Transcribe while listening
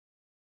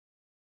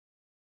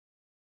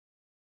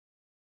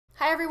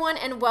Hi everyone,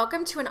 and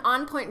welcome to an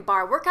On Point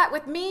Bar workout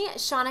with me,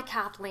 Shauna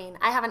Kathleen.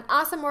 I have an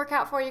awesome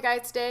workout for you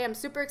guys today. I'm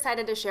super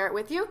excited to share it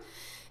with you.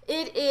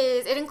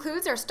 It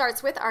includes or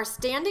starts with our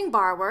standing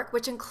bar work,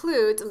 which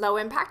includes low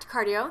impact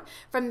cardio.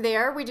 From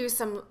there, we do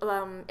some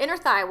inner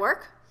thigh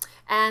work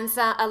and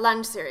a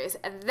lunge series.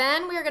 And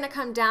then we are going to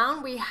come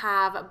down. We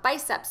have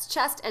biceps,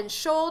 chest, and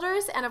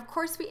shoulders, and of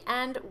course we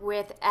end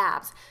with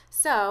abs.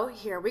 So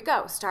here we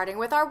go. Starting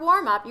with our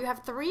warm up, you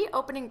have 3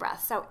 opening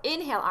breaths. So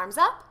inhale, arms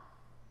up.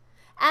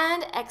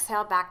 And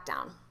exhale, back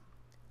down.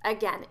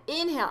 Again,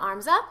 inhale,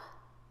 arms up.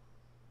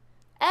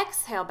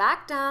 Exhale,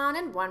 back down.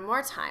 And one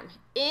more time.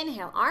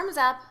 Inhale, arms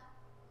up.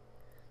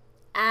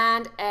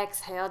 And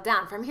exhale,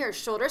 down. From here,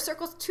 shoulder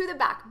circles to the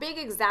back. Big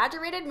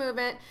exaggerated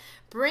movement,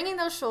 bringing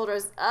those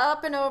shoulders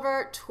up and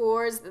over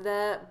towards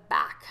the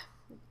back.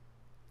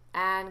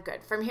 And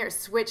good. From here,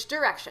 switch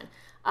direction.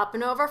 Up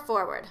and over,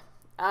 forward.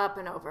 Up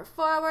and over,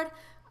 forward.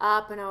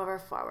 Up and over,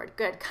 forward.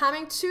 Good.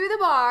 Coming to the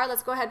bar.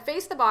 Let's go ahead,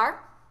 face the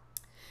bar.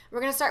 We're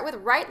going to start with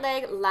right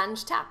leg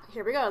lunge tap.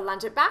 Here we go.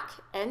 Lunge it back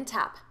and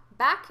tap.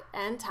 Back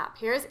and tap.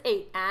 Here's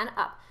 8 and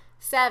up.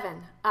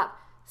 7, up.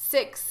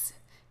 6.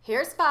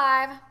 Here's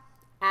 5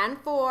 and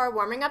 4.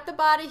 Warming up the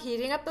body,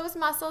 heating up those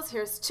muscles.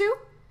 Here's 2.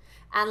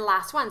 And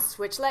last one,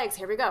 switch legs.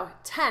 Here we go.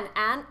 10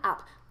 and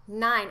up.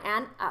 9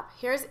 and up.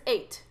 Here's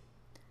 8.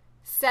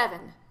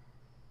 7.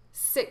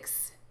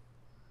 6.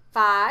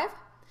 5.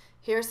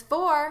 Here's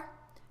 4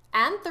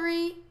 and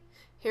 3.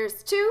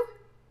 Here's 2.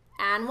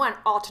 And 1,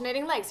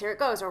 alternating legs. Here it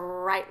goes.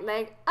 Right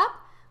leg up,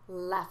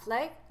 left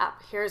leg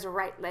up. Here's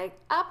right leg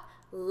up,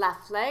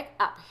 left leg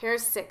up.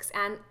 Here's 6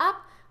 and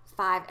up,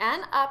 5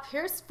 and up.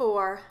 Here's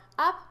 4,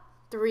 up,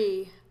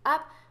 3,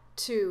 up,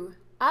 2,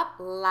 up.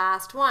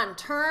 Last one,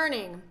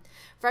 turning.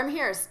 From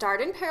here, start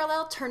in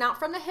parallel, turn out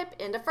from the hip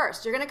into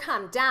first. You're going to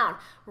come down,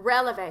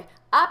 releve,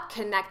 up,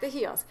 connect the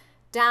heels.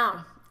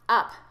 Down,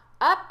 up,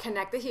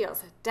 connect the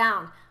heels.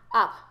 Down,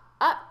 up,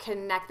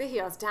 connect the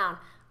heels. Down,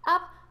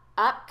 up,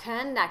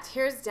 connect.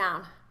 Here's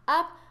down,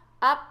 up,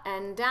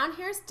 and down.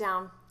 Here's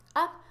down,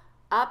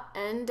 up,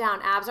 and down.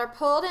 Abs are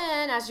pulled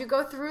in as you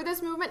go through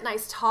this movement.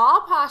 Nice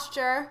tall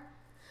posture.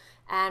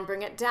 And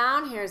bring it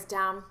down. Here's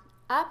down,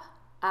 up,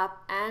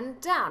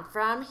 and down.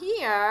 From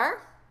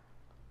here,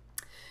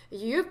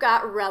 you've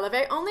got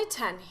releve only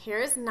 10.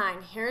 Here's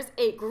 9. Here's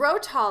 8. Grow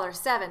taller.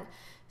 7,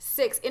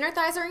 6. Inner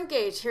thighs are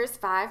engaged. Here's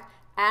 5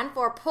 and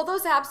 4. Pull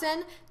those abs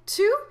in.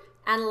 2,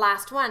 and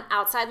last one.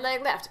 Outside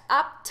leg lift.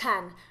 Up,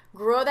 10.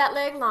 Grow that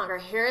leg longer.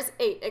 Here's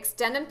 8.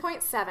 Extend in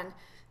point. 7,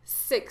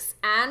 6,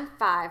 and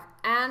 5,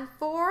 and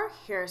 4.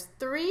 Here's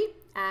 3,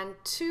 and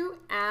 2,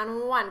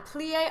 and 1.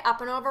 Plie,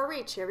 up and over,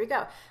 reach. Here we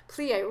go.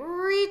 Plie,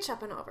 reach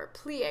up and over.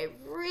 Plie,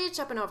 reach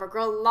up and over.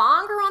 Grow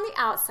longer on the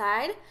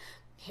outside.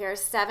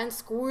 Here's 7.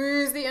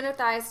 Squeeze the inner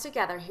thighs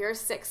together.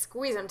 Here's 6.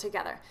 Squeeze them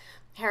together.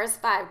 Here's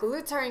 5.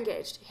 Glutes are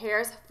engaged.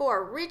 Here's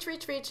 4. Reach,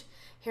 reach, reach.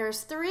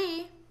 Here's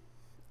 3,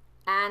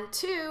 and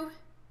 2,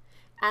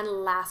 and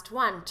last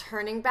one,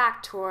 turning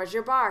back towards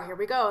your bar. Here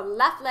we go.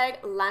 Left leg,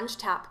 lunge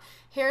tap.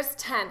 Here's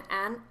 10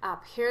 and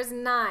up. Here's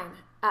 9,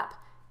 up.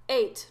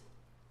 8,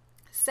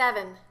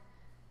 7.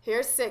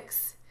 Here's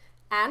 6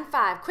 and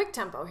 5. Quick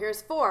tempo.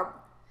 Here's 4.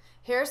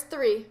 Here's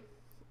 3.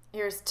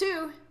 Here's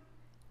 2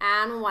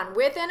 and 1.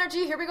 With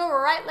energy, here we go.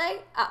 Right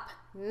leg up.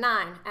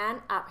 9 and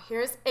up.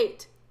 Here's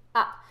 8,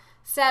 up.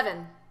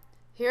 7.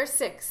 Here's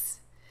 6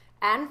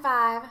 and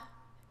 5.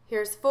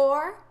 Here's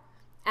 4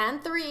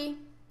 and 3.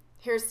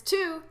 Here's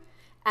 2,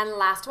 and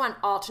last one,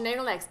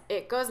 alternating legs.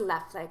 It goes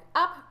left leg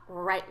up,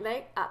 right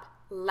leg up,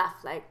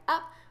 left leg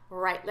up,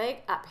 right leg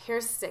up.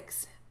 Here's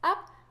 6,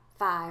 up,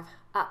 5,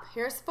 up.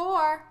 Here's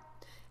 4,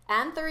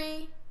 and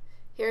 3.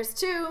 Here's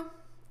 2,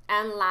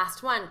 and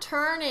last one,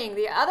 turning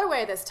the other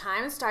way this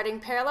time,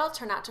 starting parallel,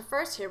 turn out to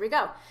first. Here we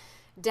go.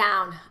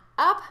 Down,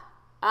 up,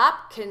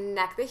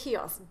 connect the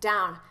heels.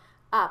 Down,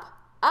 up,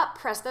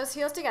 press those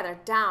heels together.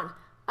 Down,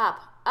 up,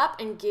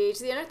 engage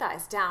the inner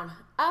thighs. Down,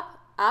 up,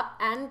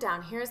 and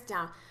down. Here's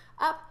down.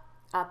 Up,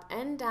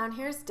 and down.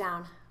 Here's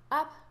down.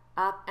 Up,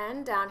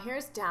 and down.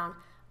 Here's down.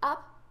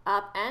 Up,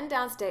 and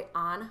down. Stay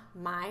on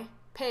my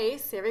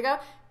pace. Here we go.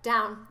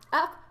 Down,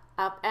 up,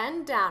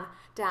 and down.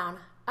 Down,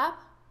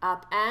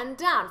 up, and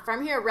down.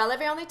 From here,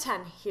 releve only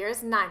 10.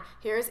 Here's 9.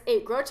 Here's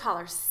 8. Grow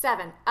taller.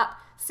 7, up.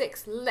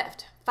 6,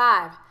 lift.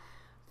 5,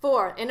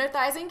 4. Inner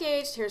thighs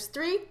engaged. Here's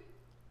 3,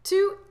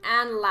 2,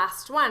 and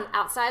last one.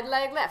 Outside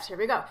leg lift. Here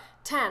we go.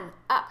 10,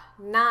 up.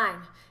 9.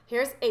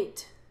 Here's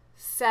 8,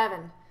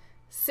 7,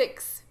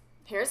 6.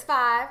 Here's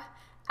 5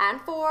 and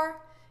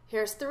 4.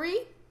 Here's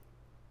 3,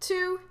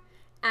 2,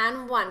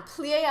 and 1.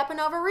 Plie up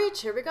and over,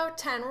 reach. Here we go.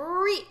 10,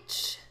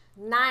 reach.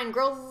 9,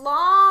 grow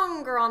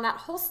longer on that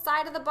whole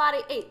side of the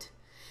body. 8.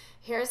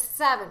 Here's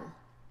 7.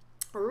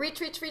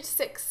 Reach, reach, reach.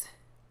 6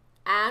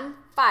 and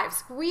 5.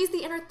 Squeeze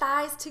the inner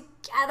thighs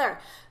together.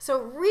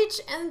 So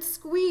reach and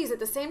squeeze at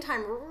the same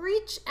time.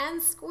 Reach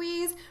and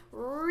squeeze,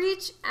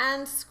 reach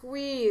and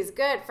squeeze.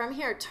 Good. From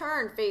here,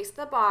 turn, face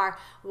the bar,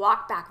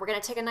 walk back. We're going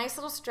to take a nice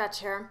little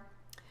stretch here.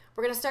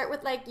 We're going to start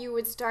with like you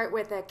would start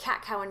with a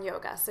cat-cow in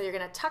yoga. So you're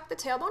going to tuck the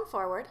tailbone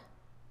forward.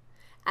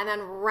 and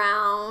then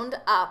round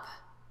up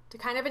to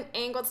kind of an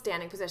angled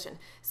standing position.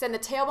 Send the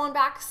tailbone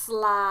back,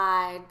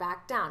 slide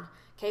back down.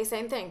 Okay,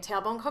 same thing.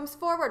 Tailbone comes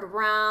forward,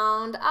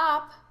 round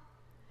up.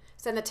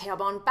 Send the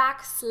tailbone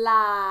back,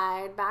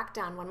 slide back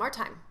down. One more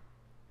time.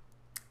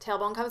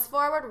 Tailbone comes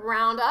forward,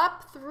 round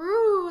up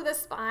through the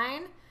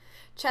spine.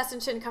 Chest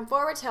and chin come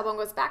forward, tailbone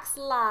goes back,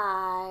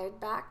 slide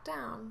back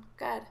down.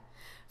 Good.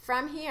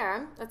 From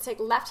here, let's take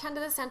left hand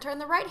to the center and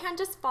the right hand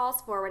just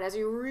falls forward as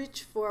you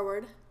reach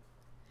forward.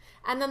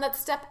 And then let's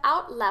step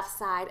out left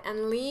side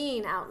and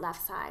lean out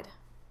left side.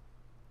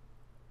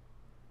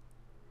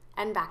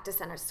 And back to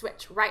center,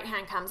 switch. Right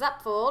hand comes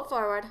up, fold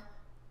forward.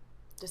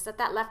 Just let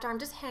that left arm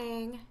just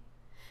hang.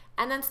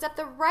 And then step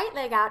the right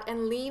leg out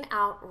and lean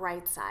out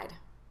right side.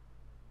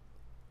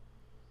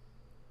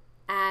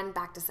 And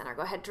back to center.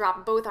 Go ahead,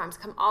 drop both arms,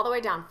 come all the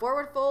way down,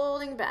 forward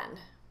folding bend.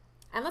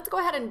 And let's go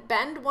ahead and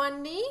bend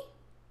one knee.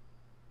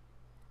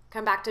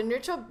 Come back to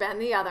neutral,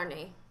 bend the other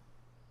knee.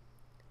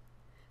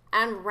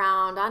 And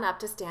round on up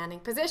to standing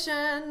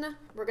position.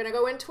 We're gonna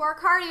go into our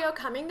cardio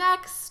coming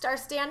next,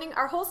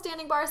 our whole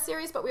standing bar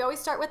series, but we always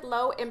start with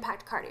low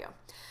impact cardio.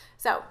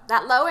 So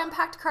that low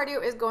impact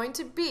cardio is going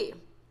to be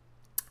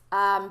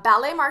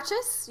ballet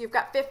marches, you've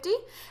got 50,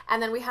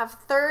 and then we have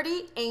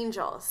 30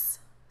 angels.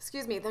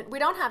 Excuse me, we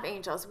don't have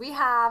angels. We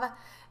have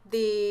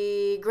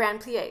the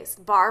grand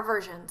pliés, bar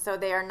version. So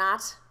they are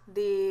not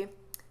the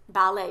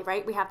ballet,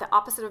 right? We have the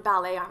opposite of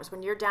ballet arms.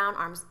 When you're down,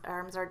 arms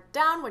are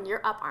down. When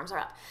you're up, arms are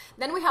up.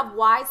 Then we have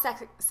wide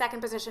second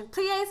position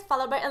pliés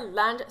followed by a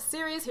lunge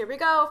series. Here we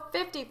go.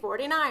 50,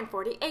 49,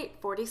 48,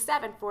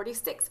 47,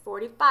 46,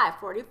 45,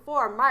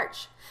 44.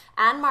 March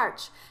and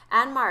march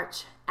and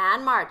march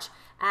and march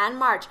and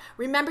march.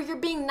 Remember, you're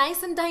being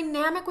nice and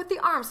dynamic with the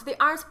arms. So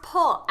the arms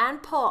pull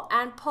and pull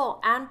and pull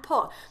and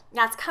pull.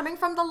 That's coming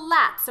from the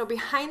lats, so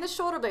behind the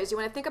shoulder blades. You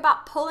want to think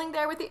about pulling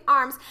there with the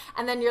arms,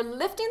 and then you're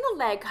lifting the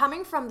leg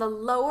coming from the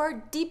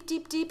lower, deep,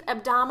 deep, deep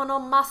abdominal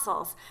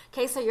muscles.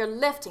 Okay, so you're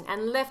lifting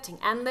and lifting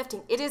and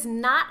lifting. It is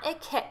not a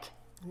kick,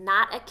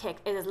 not a kick.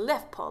 It is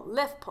lift, pull,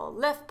 lift, pull,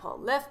 lift, pull,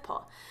 lift,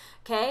 pull.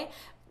 Okay?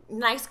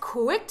 Nice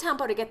quick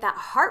tempo to get that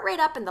heart rate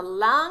up and the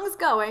lungs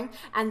going,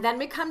 and then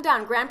we come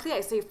down, grand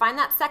plie. So you find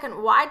that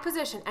second wide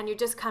position and you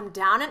just come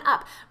down and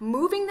up,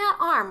 moving that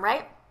arm,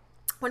 right?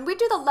 When we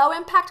do the low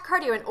impact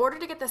cardio, in order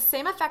to get the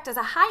same effect as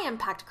a high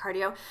impact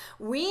cardio,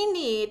 we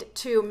need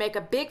to make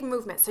a big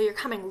movement. So you're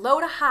coming low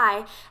to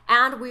high,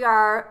 and we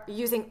are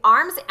using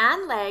arms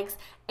and legs,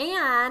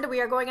 and we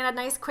are going in a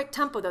nice quick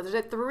tempo. Those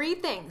are the three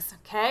things,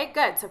 okay?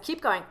 Good, so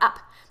keep going up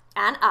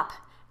and up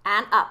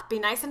and up. Be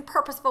nice and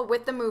purposeful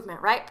with the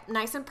movement, right?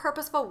 Nice and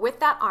purposeful with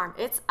that arm.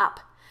 It's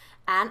up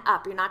and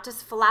up. You're not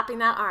just flapping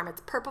that arm.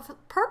 It's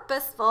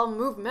purposeful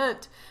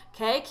movement,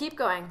 okay? Keep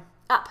going,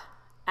 up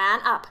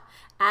and up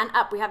and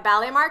up. We have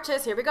ballet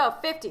marches. Here we go.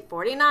 50,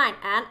 49,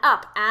 and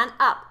up, and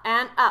up,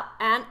 and up,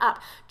 and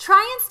up.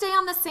 Try and stay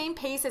on the same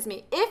pace as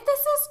me. If this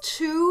is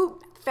too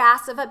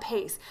fast of a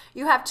pace,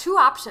 you have two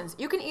options.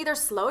 You can either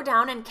slow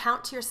down and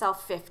count to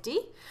yourself 50,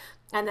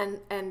 and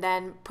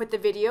then put the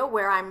video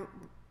where I'm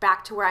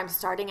back to where I'm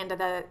starting into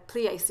the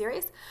plie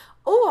series,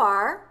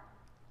 or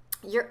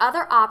your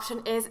other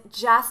option is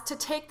just to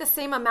take the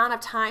same amount of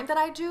time that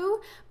I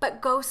do,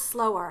 but go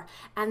slower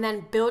and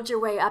then build your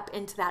way up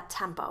into that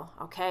tempo,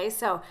 okay?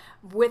 So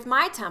with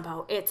my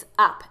tempo, it's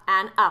up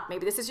and up.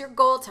 Maybe this is your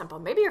goal tempo.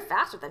 Maybe you're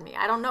faster than me.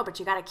 I don't know, but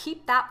you gotta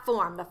keep that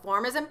form. The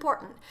form is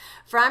important.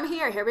 From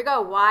here we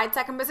go. Wide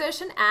second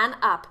position and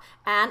up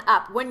and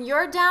up. When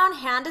you're down,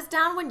 hand is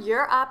down. When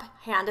you're up,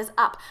 hand is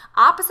up.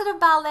 Opposite of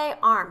ballet,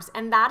 arms.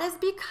 And that is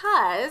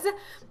because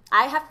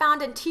I have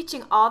found in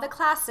teaching all the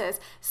classes,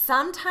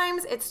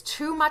 sometimes it's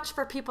too much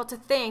for people to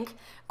think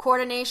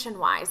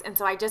coordination-wise. And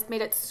so I just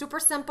made it super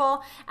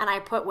simple, and I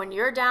put when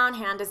you're down,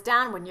 hand is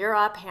down. When you're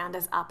up, hand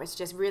is up. It's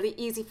just really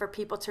easy for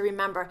people to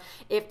remember.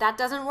 If that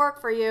doesn't work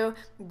for you,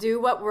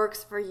 do what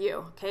works for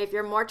you. Okay, if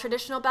you're more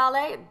traditional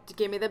ballet,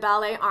 give me the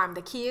ballet arm.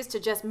 The key is to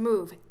just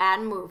move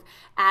and move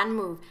and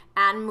move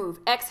and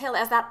move. Exhale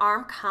as that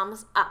arm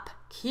comes up.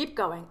 Keep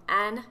going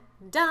and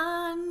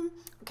done.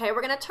 Okay,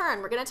 we're gonna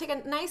turn. We're gonna take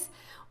a nice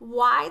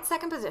wide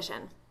second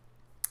position.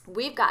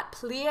 We've got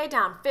plie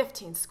down,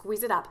 15,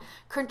 squeeze it up.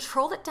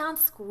 Control it down,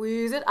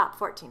 squeeze it up,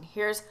 14.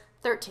 Here's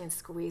 13,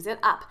 squeeze it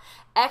up.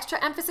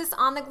 Extra emphasis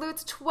on the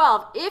glutes,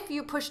 12. If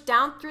you push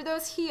down through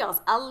those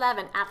heels,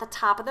 11 at the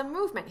top of the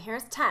movement.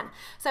 Here's 10.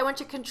 So I want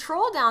you to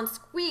control down,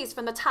 squeeze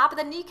from the top of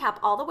the kneecap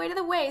all the way to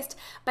the waist,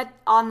 but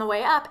on the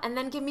way up, and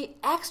then give me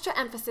extra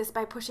emphasis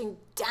by pushing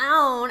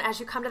down as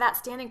you come to that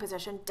standing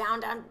position, down,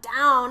 down,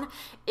 down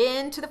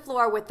into the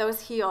floor with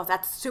those heels.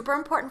 That's super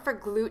important for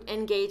glute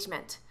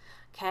engagement.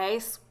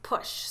 Okay,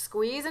 push,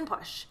 squeeze and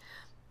push.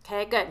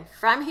 Okay, good.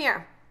 From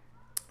here,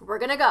 we're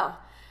gonna go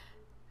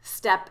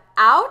step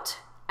out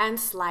and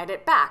slide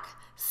it back.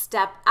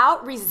 Step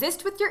out,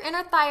 resist with your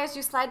inner thigh as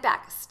you slide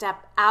back.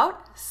 Step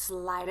out,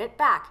 slide it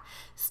back.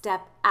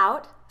 Step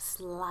out,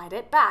 slide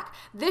it back.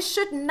 This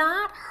should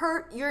not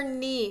hurt your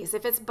knees.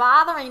 If it's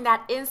bothering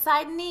that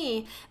inside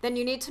knee, then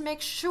you need to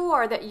make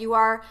sure that you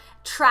are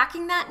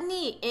tracking that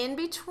knee in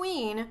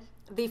between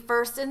the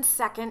first and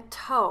second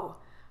toe.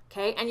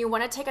 Okay, and you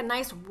want to take a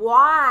nice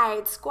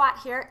wide squat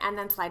here and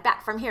then slide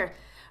back from here.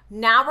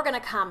 Now we're going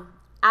to come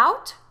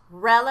out,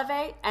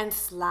 releve, and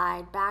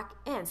slide back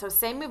in. So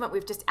same movement,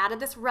 we've just added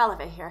this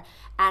releve here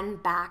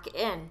and back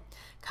in.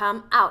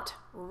 Come out,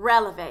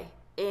 releve,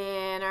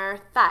 inner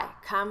thigh.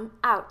 Come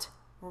out,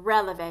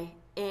 releve,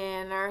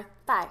 inner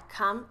thigh.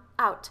 Come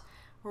out,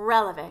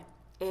 releve,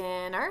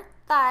 inner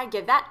thigh.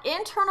 Give that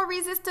internal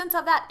resistance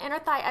of that inner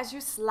thigh as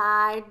you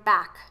slide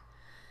back.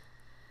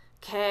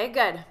 Okay,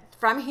 good.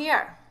 From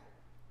here,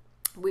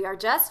 we are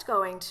just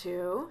going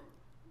to,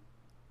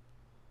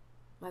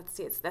 let's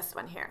see, it's this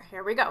one here.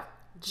 Here we go.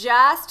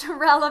 Just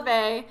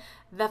releve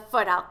the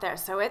foot out there.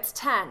 So it's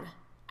 10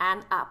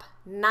 and up,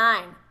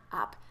 9,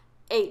 up,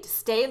 8,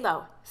 stay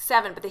low,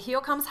 7, but the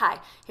heel comes high.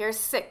 Here's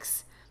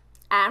 6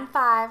 and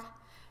 5.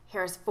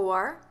 Here's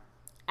 4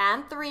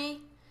 and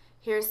 3.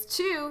 Here's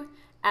 2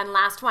 and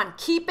last one.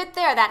 Keep it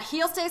there. That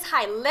heel stays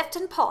high. Lift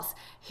and pulse.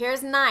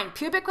 Here's 9.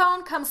 Pubic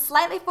bone comes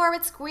slightly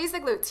forward. Squeeze the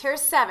glutes.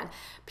 Here's 7.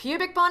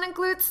 Pubic bone and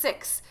glutes.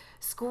 6.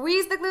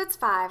 Squeeze the glutes.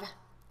 5.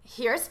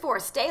 Here's 4.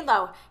 Stay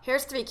low.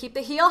 Here's 3. Keep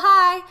the heel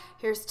high.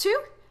 Here's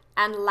 2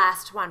 and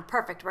last one.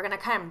 Perfect. We're going to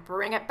come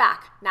bring it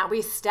back. Now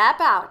we step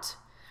out,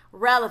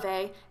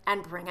 releve,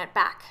 and bring it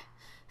back.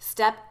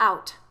 Step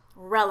out,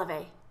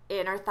 releve,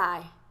 inner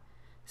thigh.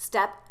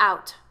 Step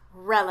out,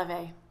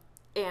 releve,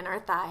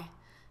 inner thigh.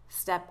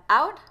 Step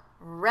out,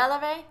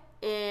 releve,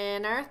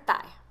 inner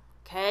thigh.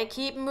 Okay,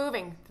 keep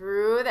moving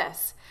through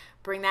this.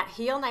 Bring that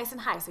heel nice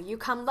and high. So you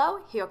come low,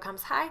 heel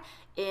comes high,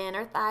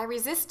 inner thigh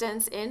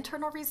resistance,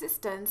 internal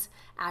resistance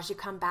as you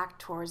come back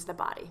towards the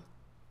body.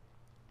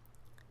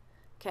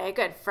 Okay,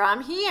 good.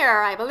 From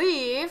here, I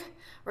believe,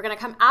 we're going to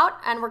come out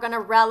and we're going to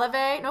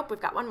releve. Nope, we've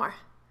got one more.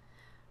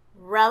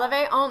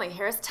 Releve only.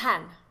 Here's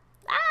 10.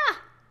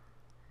 Ah!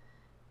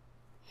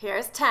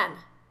 Here's 10.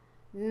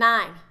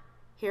 9.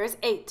 Here's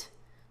 8.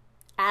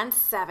 And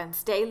 7.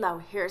 Stay low.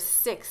 Here's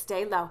 6.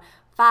 Stay low.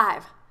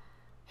 5.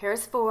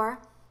 Here's 4.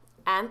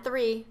 And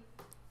 3.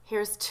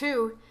 Here's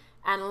 2.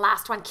 And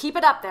last one. Keep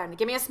it up there. And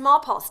give me a small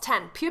pulse.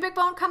 10. Pubic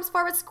bone comes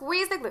forward.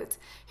 Squeeze the glutes.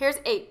 Here's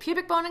 8.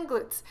 Pubic bone and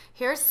glutes.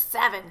 Here's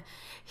 7.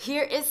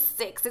 Here is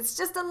 6. It's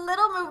just a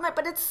little movement,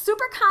 but it's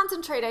super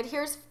concentrated.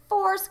 Here's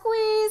 4.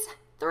 Squeeze.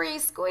 3.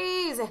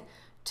 Squeeze.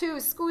 2.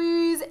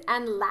 Squeeze.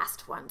 And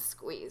last one.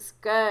 Squeeze.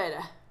 Good.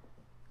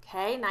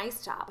 Okay,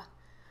 nice job.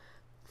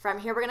 From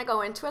here, we're going to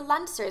go into a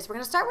lunge series. We're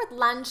going to start with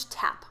lunge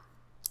tap.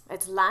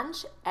 It's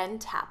lunge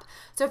and tap.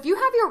 So if you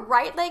have your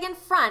right leg in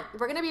front,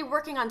 we're going to be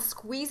working on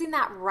squeezing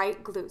that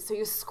right glute. So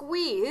you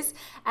squeeze,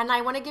 and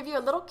I want to give you a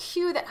little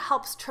cue that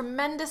helps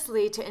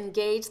tremendously to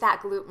engage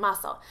that glute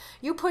muscle.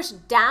 You push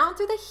down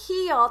through the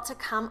heel to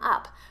come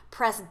up.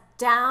 Press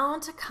down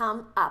to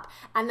come up.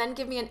 And then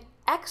give me an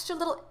extra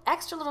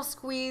little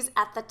squeeze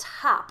at the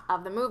top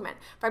of the movement.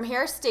 From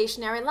here,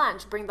 stationary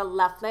lunge. Bring the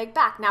left leg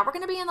back. Now we're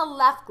going to be in the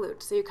left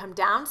glute. So you come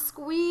down,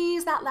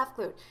 squeeze that left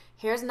glute.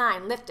 Here's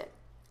 9, lift it.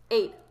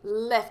 8,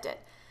 lift it.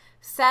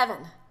 7,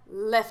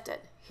 lift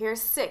it.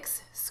 Here's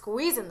 6,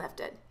 squeeze and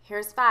lift it.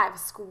 Here's 5,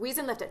 squeeze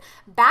and lift it.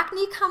 Back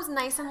knee comes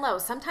nice and low.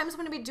 Sometimes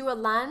when we do a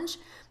lunge,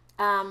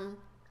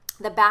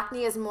 the back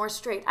knee is more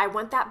straight. I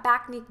want that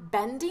back knee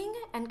bending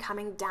and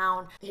coming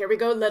down. Here we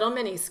go, little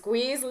mini.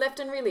 Squeeze, lift,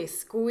 and release.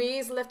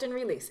 Squeeze, lift, and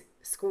release.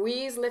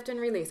 Squeeze, lift, and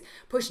release.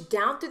 Push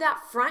down through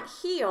that front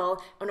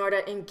heel in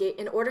order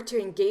to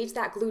engage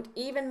that glute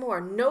even more.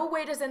 No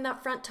weight is in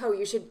that front toe.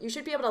 You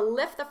should be able to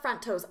lift the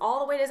front toes. All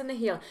the weight is in the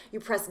heel. You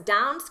press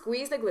down,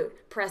 squeeze the glute.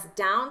 Press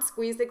down,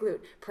 squeeze the glute.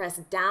 Press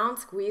down,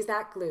 squeeze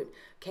that glute.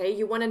 Okay,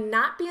 you want to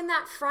not be in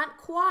that front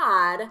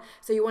quad,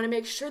 so you want to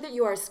make sure that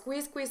you are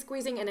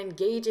squeezing and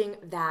engaging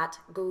that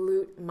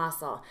glute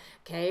muscle.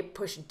 Okay,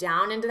 push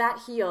down into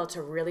that heel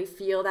to really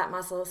feel that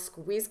muscle.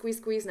 Squeeze, squeeze,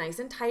 squeeze, nice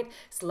and tight.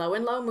 Slow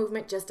and low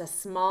movement, just a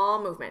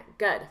small movement.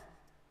 Good.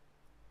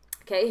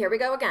 Okay, here we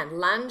go again.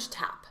 Lunge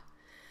tap.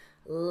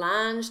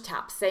 Lunge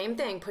tap. Same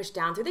thing. Push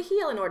down through the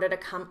heel in order to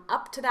come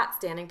up to that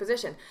standing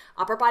position.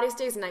 Upper body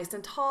stays nice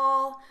and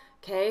tall.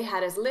 Okay,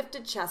 head is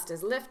lifted, chest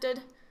is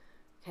lifted.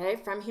 Okay,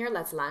 from here,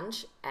 let's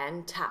lunge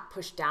and tap.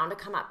 Push down to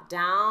come up,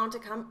 down to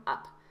come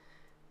up.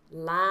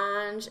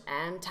 Lunge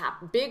and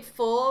tap. Big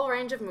full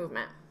range of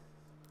movement.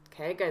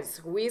 Okay, good.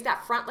 Squeeze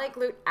that front leg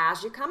glute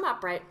as you come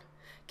up, right?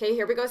 Okay,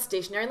 here we go,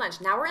 stationary lunge.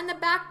 Now we're in the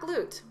back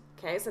glute.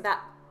 Okay, so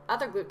that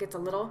other glute gets a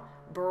little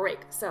break.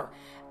 So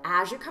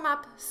as you come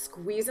up,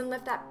 squeeze and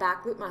lift that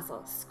back glute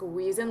muscle.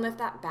 Squeeze and lift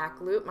that back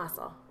glute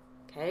muscle.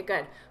 Okay,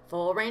 good.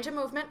 Full range of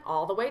movement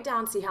all the way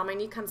down. See how my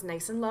knee comes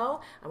nice and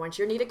low? I want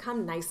your knee to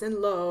come nice and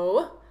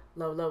low.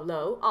 Low, low,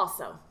 low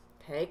also.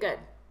 Okay, good.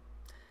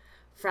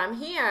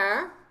 From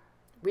here,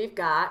 we've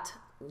got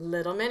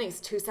little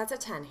minis. 2 sets of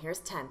 10. Here's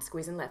 10.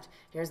 Squeeze and lift.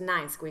 Here's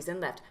 9. Squeeze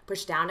and lift.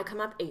 Push down to come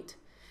up. 8.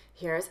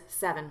 Here's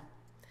 7.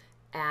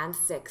 And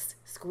 6.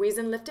 Squeeze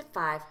and lift at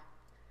 5.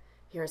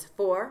 Here's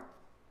 4.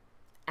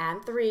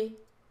 And 3.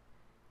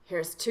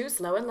 Here's 2.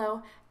 Slow and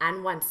low.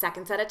 And 1.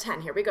 Second set of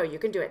 10. Here we go. You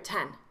can do it.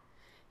 10.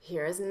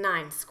 Here is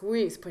 9.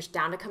 Squeeze. Push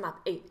down to come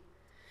up. 8.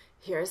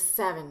 Here's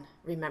 7.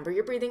 Remember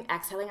your breathing,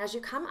 exhaling as you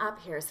come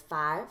up. Here's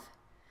 5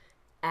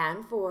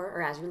 and 4,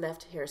 or as you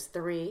lift. Here's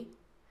 3.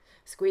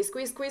 Squeeze,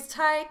 squeeze, squeeze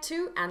tight.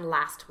 2, and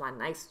last one.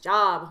 Nice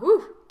job.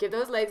 Woo! Give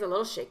those legs a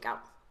little shake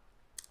out.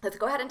 Let's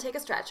go ahead and take a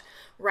stretch.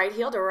 Right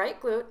heel to right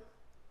glute.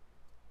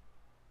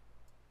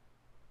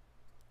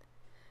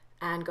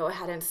 And go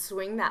ahead and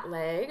swing that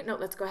leg. No,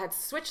 let's go ahead,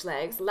 switch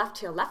legs. Left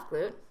heel, left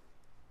glute.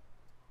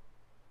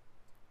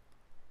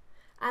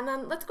 And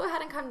then let's go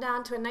ahead and come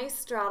down to a nice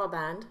straddle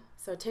bend.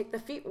 So take the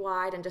feet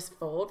wide and just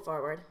fold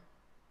forward.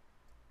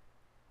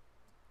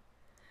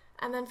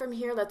 And then from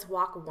here, let's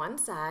walk one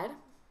side.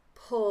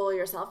 Pull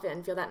yourself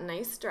in, feel that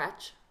nice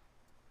stretch.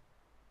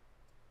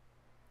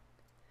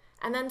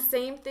 And then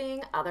same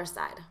thing, other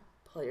side.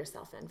 Pull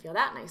yourself in, feel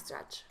that nice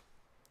stretch.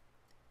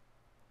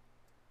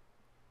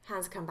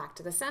 Hands come back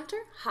to the center,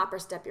 hop or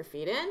step your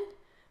feet in,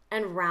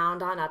 and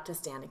round on up to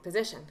standing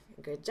position.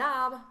 Good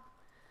job.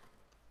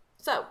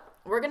 So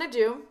we're gonna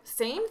do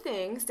same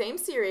thing, same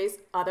series,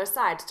 other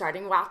side,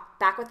 starting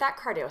back with that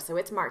cardio. So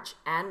it's march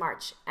and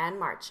march and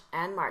march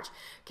and march.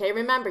 Okay,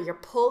 remember you're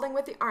pulling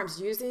with the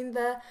arms, using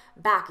the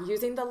back,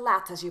 using the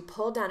lats as you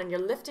pull down, and you're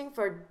lifting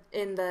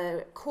in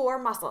the core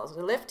muscles.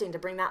 You're lifting to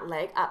bring that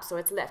leg up. So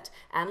it's lift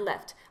and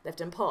lift, lift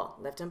and pull,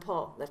 lift and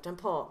pull, lift and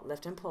pull,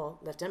 lift and pull,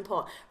 lift and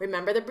pull.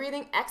 Remember the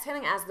breathing,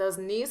 exhaling as those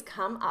knees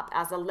come up,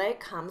 as the leg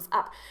comes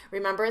up.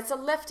 Remember it's a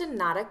lift and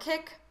not a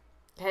kick.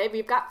 Okay,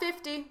 we've got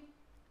 50.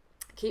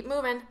 Keep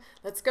moving.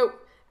 Let's go.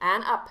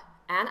 And up,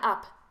 and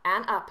up,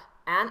 and up,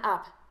 and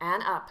up,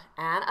 and up,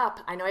 and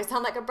up. I know I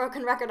sound like a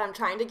broken record. I'm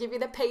trying to give you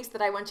the pace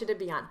that I want you to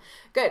be on.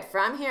 Good.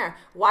 From here,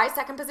 wide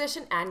second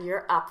position, and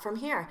you're up from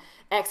here.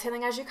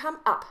 Exhaling as you come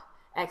up.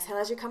 Exhale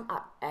as you come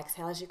up.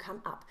 Exhale as you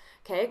come up.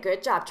 Okay,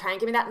 good job. Try and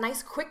give me that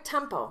nice quick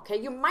tempo. Okay,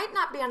 you might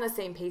not be on the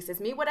same pace as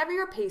me. Whatever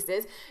your pace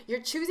is,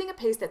 you're choosing a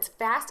pace that's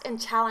fast and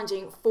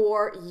challenging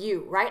for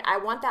you, right? I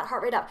want that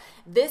heart rate up.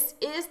 This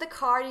is the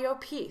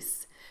cardio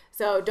piece.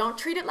 So don't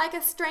treat it like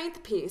a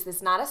strength piece.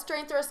 It's not a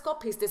strength or a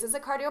sculpt piece. This is a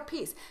cardio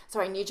piece. So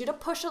I need you to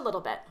push a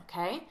little bit,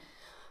 okay?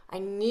 I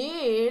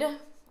need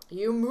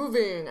you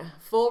moving.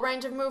 Full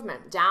range of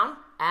movement. Down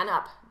and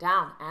up,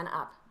 down and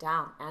up,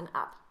 down and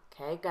up.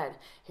 Okay, good.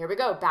 Here we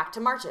go. Back to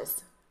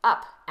marches.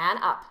 Up and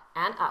up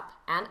and up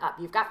and up.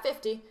 You've got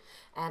 50.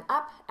 And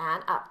up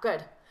and up.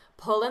 Good.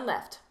 Pull and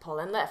lift, pull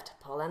and lift,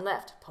 pull and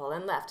lift, pull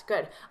and lift.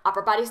 Good.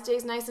 Upper body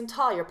stays nice and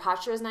tall. Your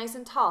posture is nice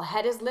and tall.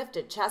 Head is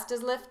lifted. Chest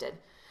is lifted.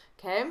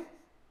 Okay,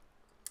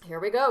 here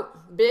we go.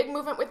 Big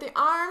movement with the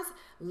arms,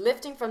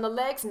 lifting from the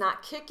legs,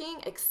 not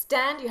kicking.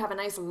 Extend. You have a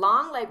nice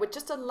long leg with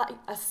just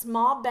a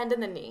small bend in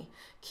the knee.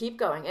 Keep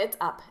going. It's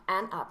up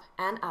and up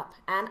and up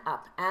and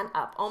up and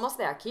up. Almost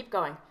there. Keep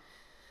going.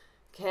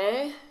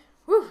 Okay.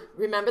 Woo.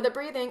 Remember the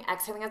breathing.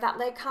 Exhaling as that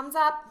leg comes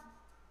up.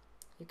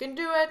 You can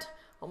do it.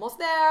 Almost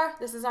there.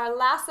 This is our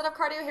last set of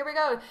cardio. Here we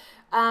go.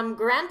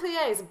 Grand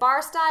pliés,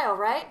 bar style,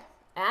 right?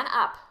 And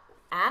up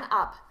and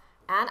up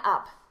and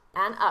up.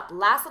 And up.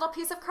 Last little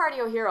piece of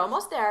cardio here,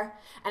 almost there.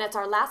 And it's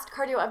our last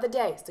cardio of the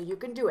day, so you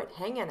can do it.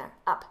 Hang in there.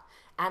 Up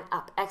and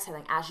up.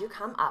 Exhaling as you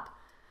come up.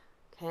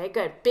 Okay,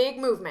 good. Big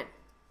movement.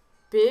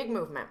 Big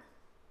movement.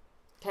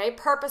 Okay,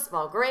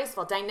 purposeful,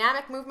 graceful,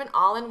 dynamic movement,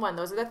 all in one.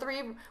 Those are the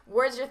 3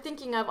 words you're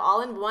thinking of,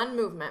 all in one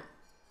movement.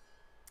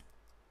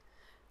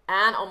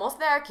 And almost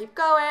there. Keep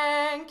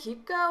going.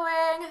 Keep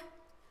going.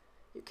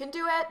 You can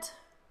do it.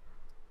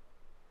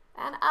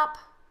 And up.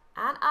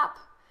 And up.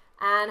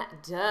 And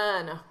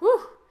done.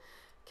 Whew.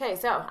 Okay,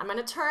 so I'm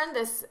going to turn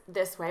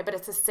this way, but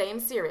it's the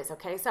same series,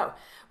 okay? So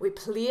we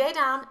plie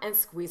down and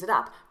squeeze it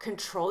up.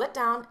 Control it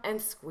down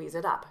and squeeze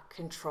it up.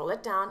 Control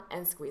it down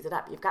and squeeze it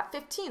up. You've got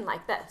 15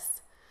 like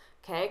this.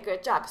 Okay,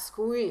 good job.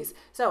 Squeeze.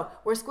 So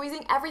we're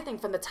squeezing everything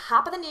from the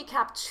top of the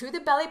kneecap to the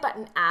belly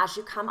button as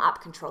you come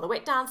up. Control the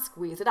weight down,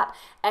 squeeze it up.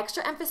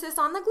 Extra emphasis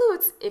on the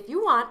glutes, if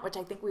you want, which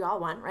I think we all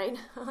want, right?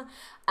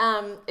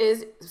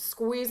 Is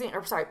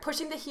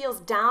pushing the heels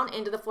down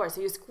into the floor.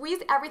 So you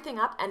squeeze everything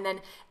up and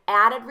then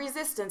added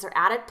resistance or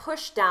added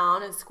push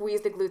down and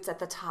squeeze the glutes at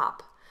the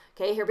top.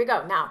 Okay, here we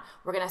go. Now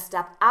we're going to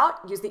step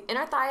out, use the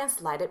inner thigh and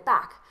slide it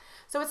back.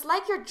 So it's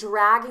like you're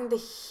dragging the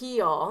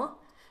heel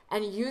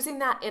and using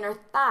that inner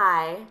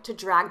thigh to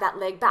drag that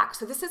leg back.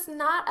 So this is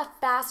not a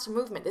fast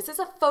movement. This is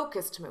a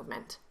focused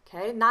movement,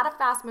 okay? Not a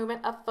fast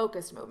movement, a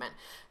focused movement.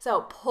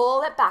 So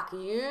pull it back.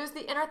 Use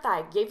the inner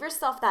thigh. Give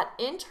yourself that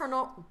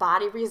internal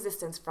body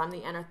resistance from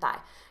the inner thigh.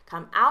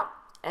 Come out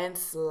and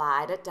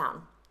slide it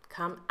down.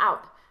 Come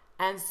out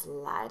and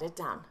slide it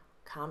down.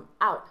 Come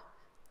out.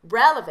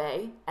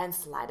 Releve and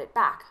slide it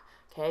back.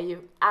 Okay,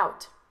 you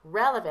out.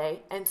 Releve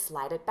and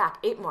slide it back.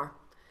 8 more.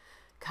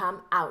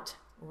 Come out.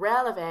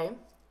 Releve.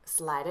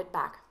 Slide it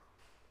back.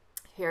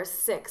 Here's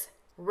 6.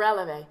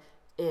 Releve.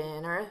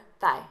 Inner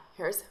thigh.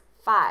 Here's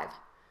 5.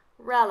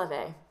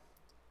 Releve.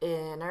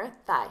 Inner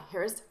thigh.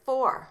 Here's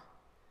 4.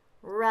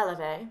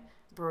 Releve.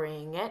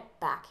 Bring it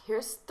back.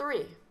 Here's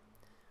 3.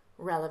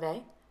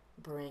 Releve.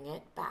 Bring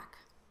it back.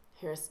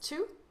 Here's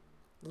 2.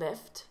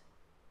 Lift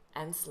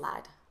and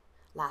slide.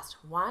 Last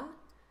 1.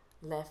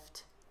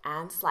 Lift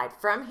and slide.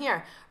 From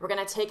here, we're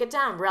gonna take it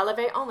down,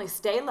 releve only,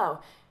 stay low.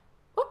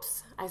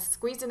 Oops, I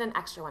squeezed in an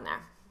extra one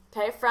there.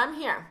 Okay, from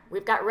here,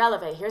 we've got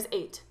releve. Here's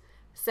 8,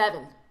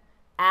 7,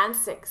 and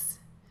 6.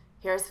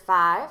 Here's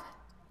 5,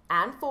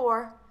 and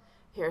 4.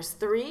 Here's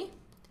 3,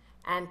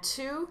 and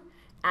 2,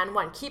 and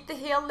 1. Keep the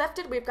heel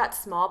lifted. We've got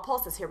small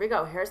pulses. Here we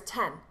go. Here's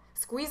 10.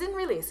 Squeeze and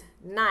release.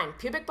 9.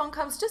 Pubic bone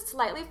comes just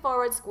slightly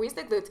forward. Squeeze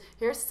the glutes.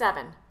 Here's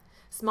 7.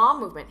 Small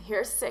movement.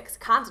 Here's 6.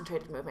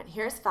 Concentrated movement.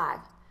 Here's 5,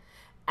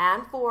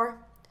 and 4.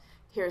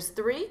 Here's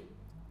 3,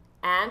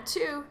 and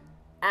 2,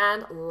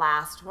 and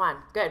last one.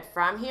 Good.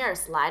 From here,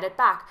 slide it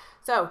back.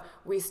 So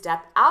we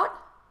step out,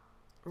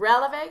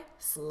 releve,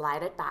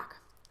 slide it back.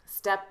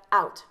 Step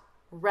out,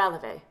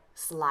 releve,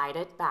 slide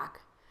it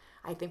back.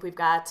 I think we've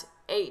got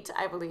 8,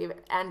 I believe,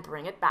 and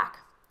bring it back.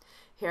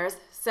 Here's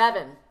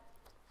 7,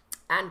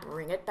 and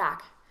bring it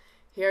back.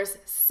 Here's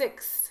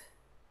 6,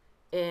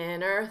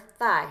 inner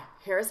thigh.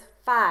 Here's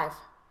 5,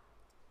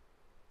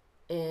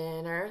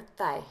 inner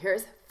thigh.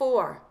 Here's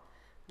 4,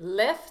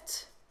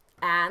 lift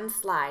and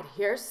slide.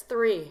 Here's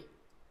 3,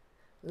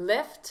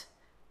 lift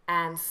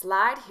and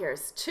slide.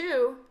 Here's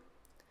 2,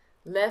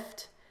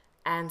 lift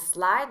and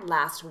slide.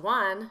 Last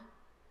one,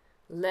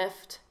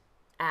 lift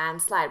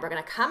and slide. We're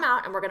gonna come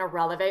out and we're gonna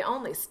releve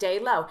only. Stay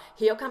low.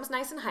 Heel comes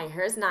nice and high.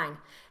 Here's 9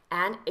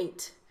 and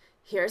 8.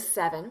 Here's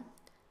 7,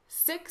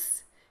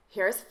 6.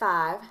 Here's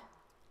 5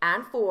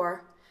 and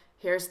 4.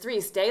 Here's 3.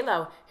 Stay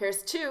low.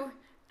 Here's 2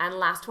 and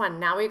last one.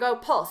 Now we go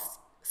pulse.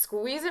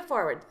 Squeeze it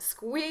forward.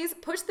 Squeeze.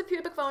 Push the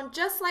pubic bone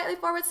just slightly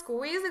forward.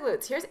 Squeeze the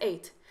glutes. Here's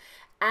 8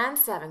 and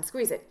 7.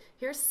 Squeeze it.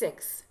 Here's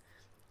 6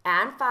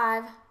 and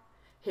 5.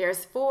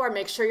 Here's 4.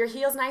 Make sure your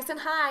heel's nice and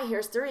high.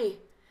 Here's 3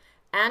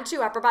 and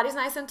 2. Upper body's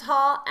nice and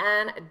tall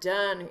and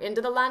done.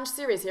 Into the lunge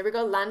series. Here we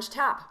go. Lunge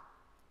tap.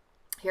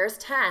 Here's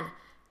 10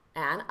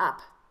 and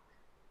up.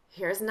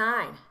 Here's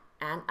 9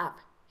 and up.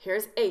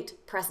 Here's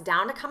 8. Press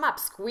down to come up.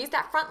 Squeeze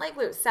that front leg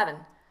glute. 7.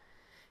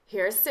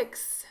 Here's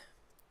 6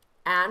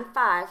 and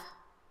 5.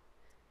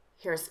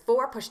 Here's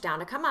 4. Push down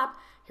to come up.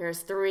 Here's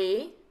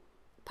 3.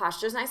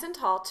 Posture's nice and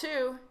tall.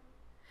 2.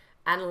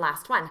 And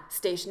last one.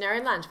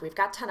 Stationary lunge. We've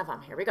got 10 of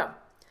them. Here we go.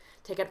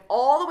 Take it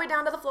all the way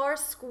down to the floor.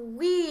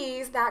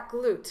 Squeeze that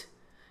glute.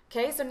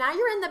 Okay, so now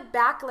you're in the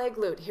back leg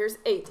glute. Here's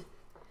 8.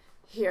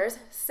 Here's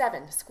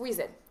 7. Squeeze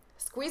it.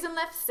 Squeeze and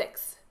lift.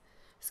 6.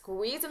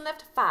 Squeeze and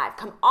lift. 5.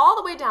 Come all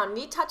the way down.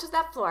 Knee touches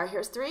that floor.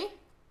 Here's 3,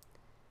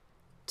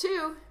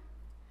 2,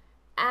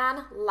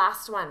 and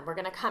last one. We're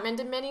going to come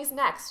into minis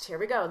next. Here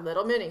we go.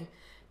 Little mini.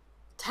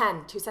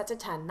 10. 2 sets of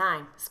 10.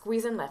 9.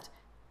 Squeeze and lift.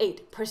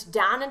 8. Push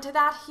down into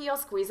that heel.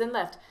 Squeeze and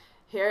lift.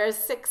 Here's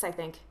 6, I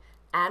think,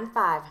 and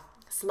 5.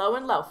 Slow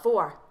and low.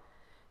 4.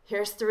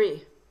 Here's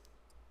 3,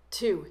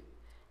 2,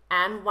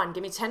 and 1.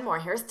 Give me 10 more.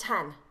 Here's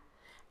 10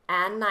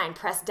 and 9.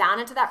 Press down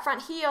into that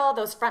front heel.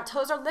 Those front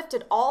toes are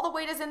lifted. All the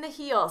weight is in the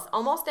heels.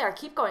 Almost there.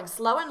 Keep going.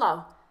 Slow and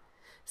low.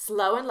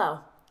 Slow and low.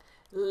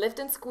 Lift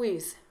and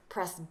squeeze.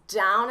 Press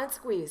down and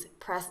squeeze.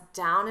 Press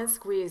down and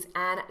squeeze.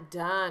 And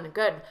done.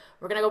 Good.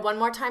 We're going to go one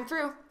more time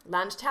through.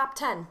 Lunge tap.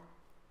 10.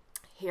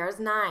 Here's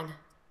 9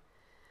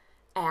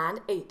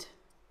 and 8.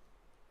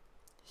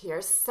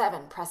 Here's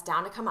 7. Press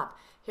down to come up.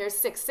 Here's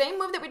 6. Same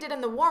move that we did in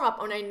the warm-up,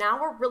 only now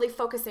we're really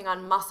focusing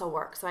on muscle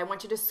work. So I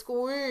want you to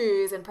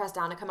squeeze and press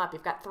down to come up.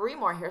 You've got 3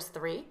 more. Here's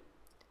 3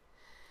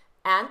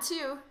 and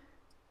 2.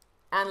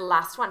 And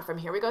last one. From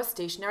here we go.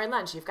 Stationary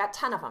lunge. You've got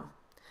 10 of them.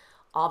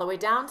 All the way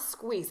down.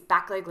 Squeeze.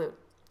 Back leg glute.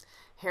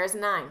 Here's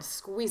 9.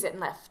 Squeeze it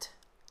and lift.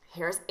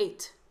 Here's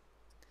 8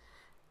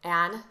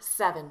 and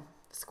 7.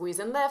 Squeeze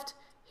and lift.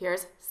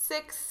 Here's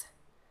 6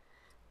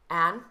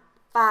 and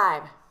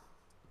 5.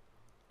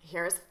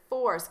 Here's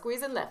 4.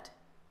 Squeeze and lift.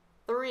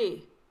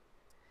 3.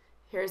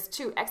 Here's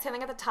 2.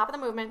 Exhaling at the top of the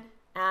movement.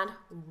 And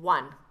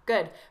 1.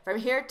 Good. From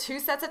here, 2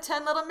 sets of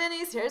 10 little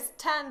minis. Here's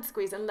 10.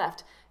 Squeeze and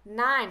lift.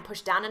 9.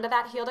 Push down into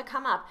that heel to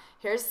come up.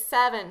 Here's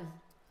 7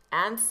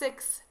 and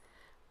 6.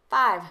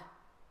 5,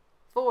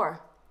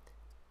 4,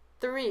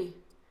 3,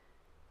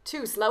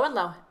 2. Slow and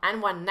low.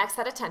 And 1. Next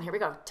set of 10. Here we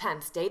go.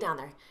 10. Stay down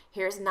there.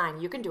 Here's 9.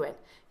 You can do it.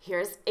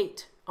 Here's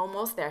 8.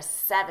 Almost there.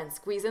 7.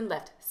 Squeeze and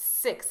lift.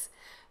 6.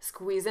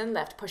 Squeeze and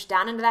lift. Push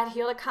down into that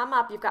heel to come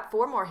up. You've got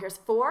 4 more. Here's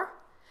 4.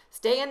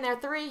 Stay in there.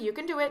 3. You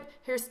can do it.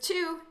 Here's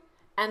 2.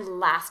 And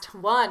last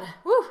one.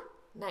 Woo!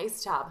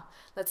 Nice job.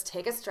 Let's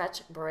take a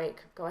stretch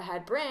break. Go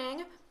ahead.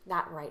 Bring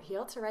that right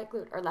heel to right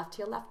glute or left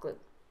heel, left glute.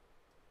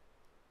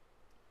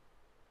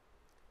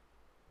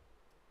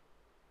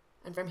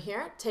 And from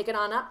here, take it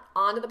on up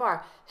onto the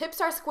bar. Hips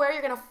are square.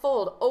 You're going to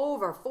fold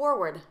over,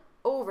 forward,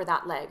 over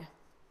that leg.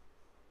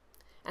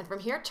 And from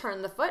here,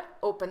 turn the foot,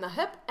 open the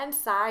hip, and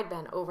side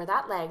bend over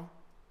that leg.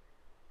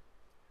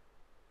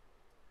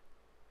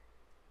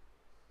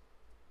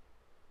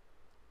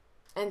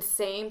 And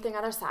same thing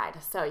other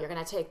side. So you're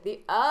going to take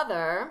the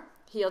other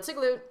heel to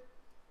glute.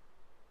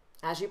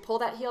 As you pull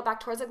that heel back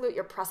towards the glute,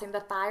 you're pressing the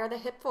thigh or the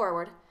hip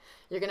forward.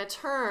 You're going to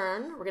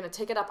turn. We're going to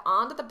take it up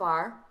onto the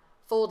bar,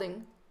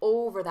 folding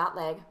over that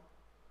leg.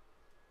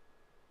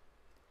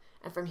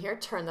 And from here,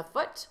 turn the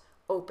foot,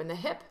 open the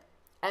hip,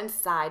 and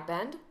side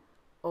bend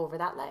over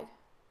that leg.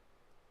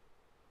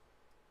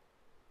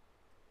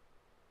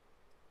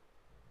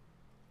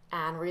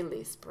 And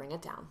release, bring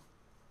it down.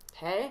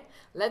 Okay,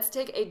 let's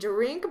take a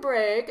drink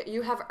break.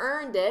 You have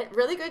earned it.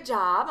 Really good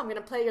job. I'm gonna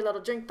play your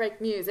little drink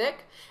break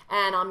music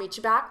and I'll meet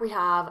you back. We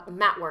have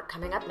mat work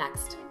coming up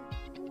next.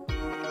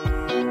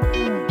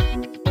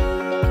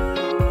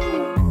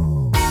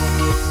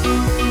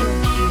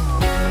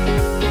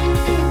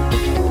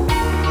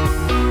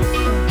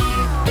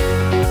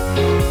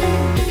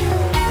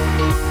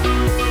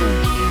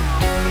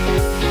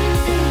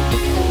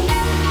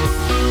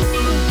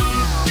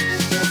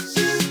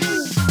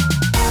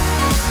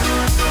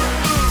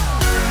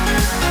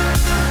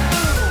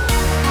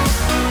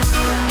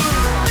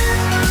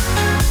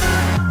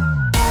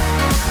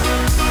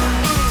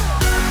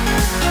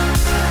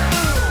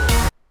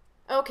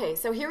 Okay,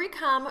 so here we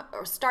come,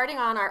 starting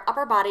on our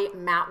upper body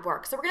mat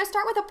work. So we're going to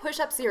start with a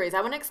push-up series.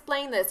 I want to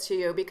explain this to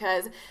you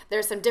because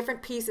there's some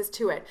different pieces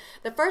to it.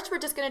 The first, we're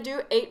just going to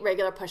do 8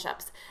 regular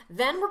push-ups.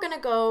 Then we're going to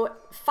go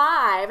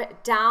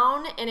 5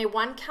 down in a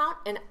 1 count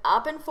and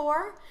up in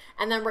 4.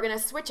 And then we're going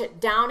to switch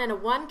it down in a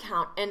 1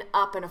 count and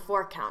up in a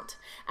 4 count.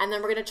 And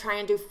then we're going to try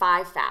and do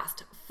 5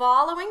 fast.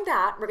 Following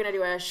that, we're going to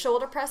do a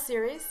shoulder press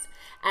series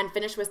and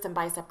finish with some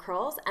bicep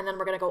curls. And then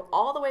we're gonna go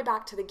all the way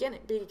back to the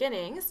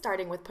beginning,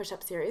 starting with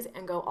push-up series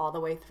and go all the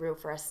way through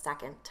for a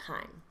second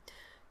time.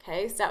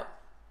 Okay, so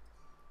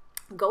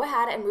go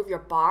ahead and move your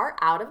bar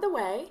out of the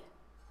way,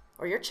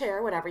 or your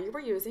chair, whatever you were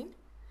using,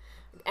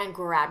 and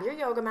grab your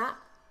yoga mat.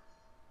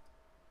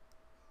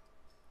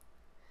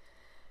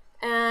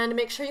 And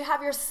make sure you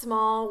have your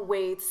small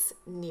weights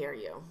near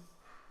you.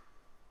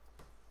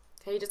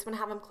 Okay, you just wanna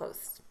have them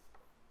close.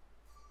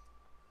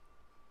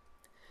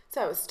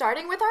 So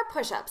starting with our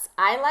push-ups,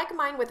 I like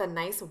mine with a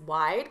nice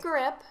wide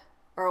grip,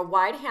 or a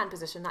wide hand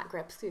position, not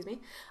grip, excuse me,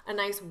 a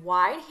nice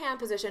wide hand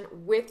position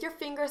with your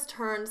fingers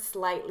turned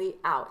slightly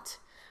out.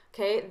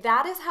 Okay,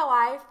 that is how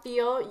I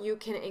feel you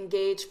can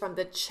engage from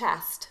the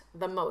chest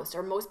the most,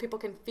 or most people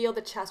can feel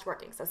the chest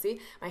working. So see,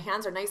 my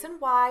hands are nice and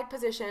wide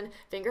position,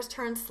 fingers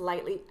turned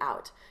slightly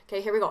out.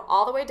 Okay, here we go,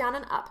 all the way down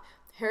and up.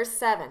 Here's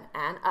 7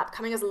 and up,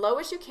 coming as low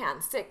as you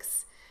can,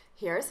 6,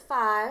 here's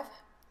 5,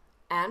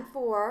 and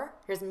 4,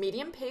 here's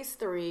medium pace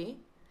 3,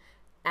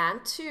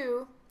 and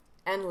 2,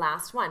 and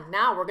last 1.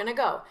 Now we're gonna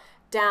go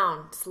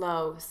down,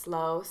 slow,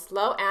 slow,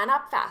 slow, and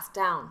up fast,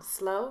 down,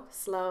 slow,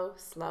 slow,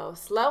 slow,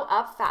 slow,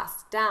 up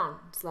fast, down,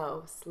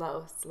 slow,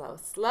 slow, slow,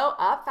 slow,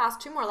 up fast,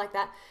 2 more like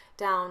that,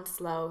 down,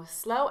 slow,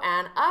 slow,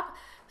 and up,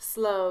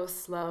 slow,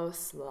 slow,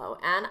 slow,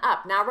 and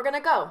up. Now we're gonna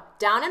go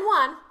down in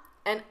 1,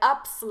 and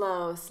up,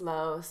 slow,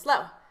 slow,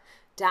 slow,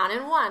 down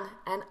in 1,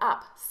 and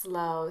up,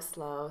 slow,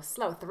 slow,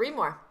 slow, 3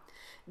 more.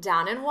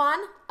 Down in 1,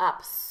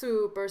 up,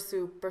 super,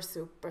 super,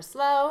 super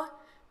slow.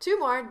 2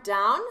 more,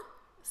 down,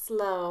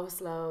 slow,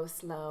 slow,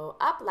 slow,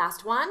 up.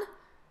 Last 1,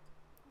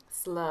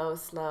 slow,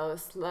 slow,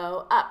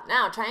 slow, up.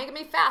 Now try and get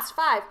me fast,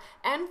 5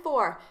 and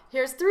 4.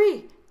 Here's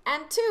 3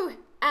 and 2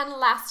 and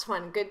last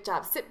 1. Good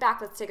job. Sit back,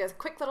 let's take a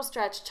quick little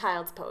stretch,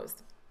 child's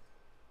pose.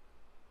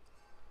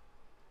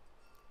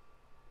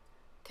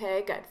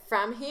 Okay, good.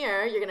 From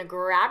here, you're gonna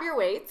grab your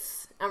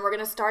weights and we're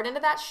gonna start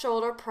into that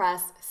shoulder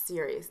press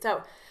series.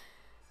 So,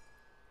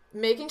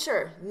 making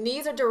sure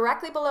knees are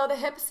directly below the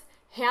hips,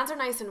 hands are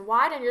nice and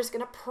wide, and you're just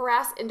gonna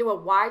press into a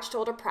wide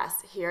shoulder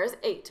press. Here's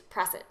 8,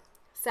 press it.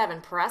 7,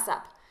 press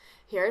up.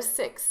 Here's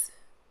 6,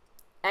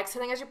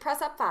 exhaling as you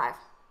press up, 5.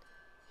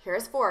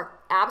 Here's 4,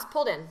 abs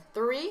pulled in,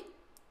 3,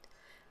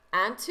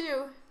 and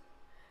 2,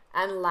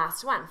 and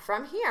last 1.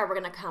 From here, we're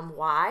gonna come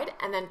wide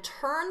and then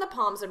turn the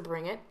palms and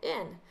bring it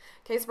in.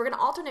 Okay, so we're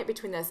gonna alternate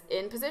between this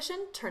in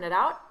position, turn it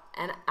out,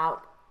 and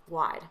out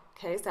wide.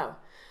 Okay, so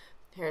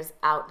here's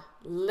out,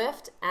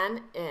 lift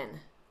and in,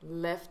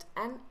 lift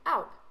and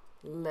out,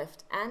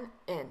 lift and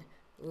in,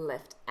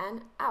 lift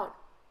and out,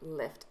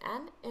 lift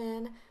and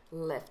in,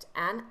 lift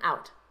and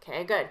out.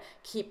 Okay, good.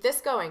 Keep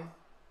this going.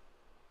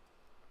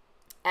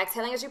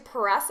 Exhaling as you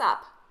press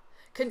up.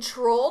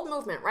 Controlled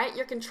movement, right?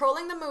 You're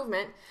controlling the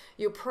movement.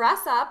 You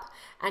press up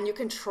and you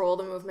control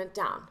the movement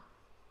down.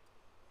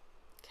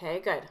 Okay,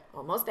 good.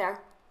 Almost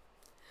there.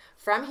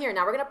 From here,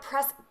 now we're gonna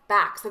press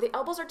back. So the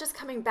elbows are just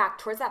coming back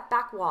towards that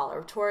back wall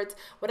or towards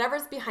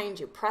whatever's behind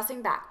you.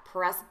 Pressing back,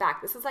 press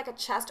back. This is like a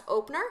chest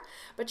opener,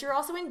 but you're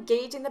also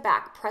engaging the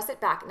back. Press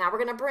it back. Now we're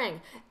gonna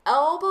bring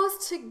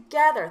elbows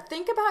together.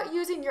 Think about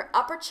using your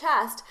upper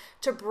chest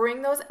to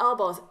bring those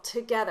elbows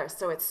together.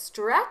 So it's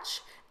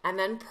stretch and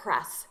then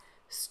press.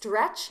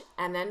 Stretch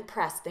and then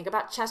press. Think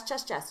about chest,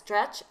 chest, chest.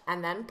 Stretch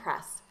and then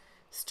press.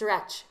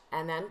 Stretch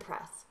and then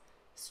press.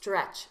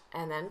 Stretch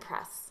and then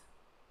press.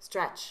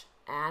 Stretch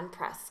and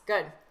press.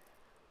 Good.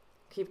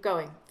 Keep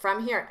going.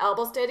 From here,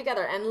 elbows stay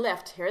together and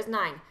lift. Here's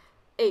 9,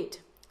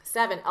 8,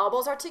 7.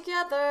 Elbows are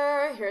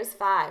together. Here's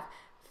 5,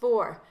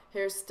 4.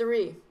 Here's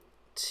 3,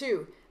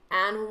 2,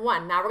 and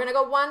 1. Now we're going to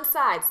go one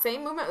side.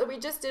 Same movement that we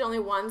just did, only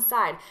one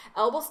side.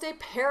 Elbows stay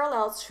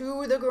parallel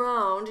to the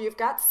ground. You've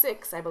got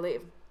 6, I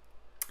believe.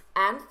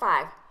 And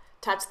 5.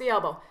 Touch the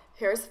elbow.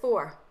 Here's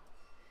 4,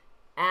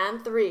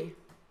 and 3,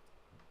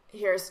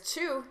 Here's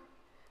 2.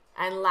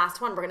 And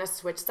last one, we're going to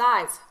switch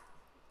sides.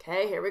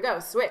 Okay, here we go.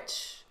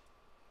 Switch.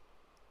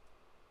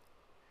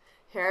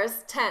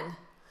 Here's 10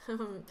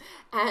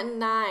 and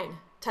 9.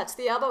 Touch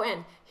the elbow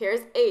in.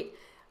 Here's 8.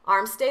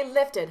 Arms stay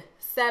lifted.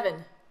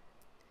 7.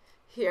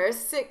 Here's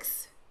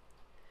 6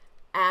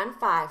 and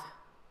 5.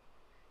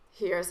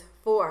 Here's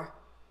 4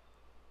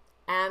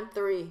 and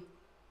 3.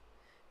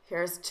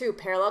 Here's 2.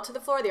 Parallel to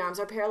the floor. The arms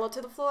are parallel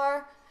to the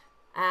floor.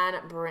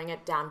 And bring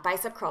it down.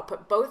 Bicep curl.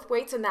 Put both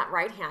weights in that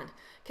right hand.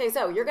 Okay,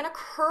 so you're going to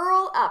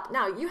curl up.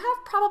 Now, you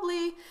have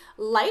probably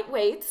light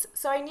weights,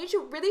 so I need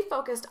you really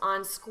focused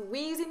on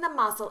squeezing the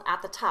muscle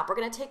at the top. We're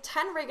going to take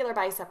 10 regular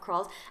bicep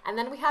curls, and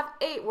then we have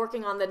 8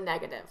 working on the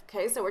negative.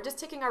 Okay, so we're just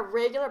taking our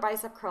regular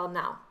bicep curl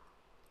now.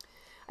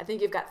 I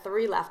think you've got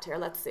 3 left here.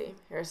 Let's see.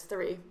 Here's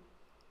 3.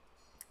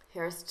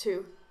 Here's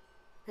 2.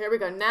 Here we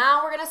go.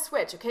 Now we're going to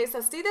switch. Okay, so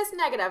see this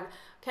negative.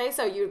 Okay,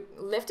 so you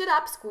lift it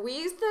up,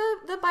 squeeze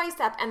the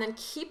bicep, and then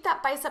keep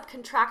that bicep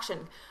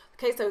contraction.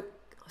 Okay, so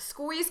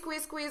squeeze,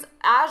 squeeze, squeeze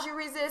as you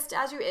resist,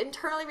 as you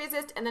internally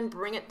resist, and then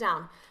bring it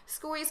down.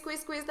 Squeeze,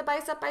 squeeze, squeeze the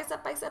bicep,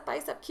 bicep, bicep,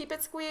 bicep. Keep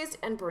it squeezed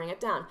and bring it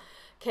down.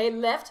 Okay,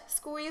 lift,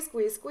 squeeze,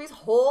 squeeze, squeeze.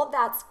 Hold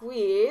that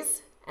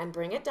squeeze and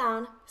bring it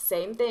down.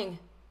 Same thing.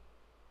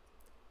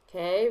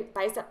 Okay,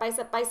 bicep,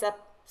 bicep, bicep.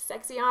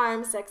 Sexy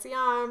arms, sexy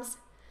arms.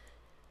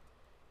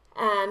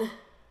 And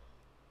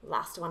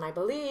last one, I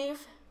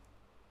believe.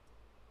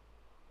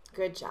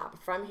 Good job.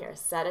 From here,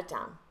 set it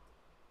down.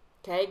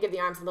 Okay, give the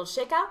arms a little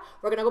shake out.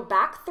 We're going to go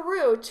back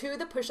through to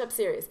the push-up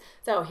series.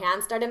 So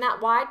hands start in that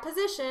wide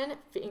position.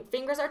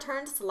 Fingers are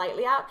turned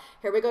slightly out.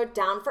 Here we go,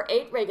 down for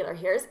 8 regular.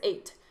 Here's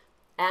 8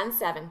 and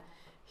 7.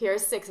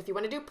 Here's 6. If you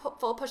want to do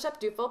full push-up,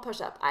 do full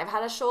push-up. I've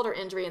had a shoulder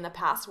injury in the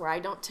past where I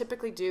don't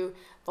typically do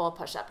full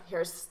push-up.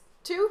 Here's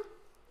 2.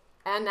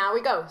 And now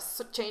we go.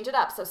 So change it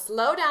up. So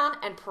slow down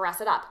and press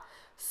it up.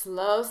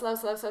 Slow, slow,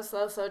 slow, slow,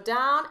 slow, slow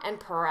down and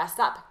press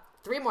up.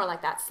 3 more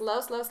like that.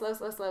 Slow, slow, slow,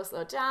 slow, slow,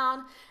 slow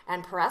down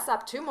and press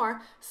up. 2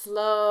 more.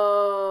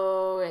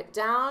 Slow it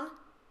down,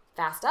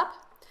 fast up.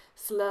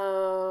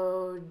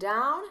 Slow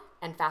down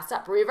and fast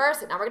up.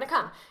 Reverse it. Now we're going to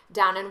come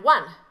down in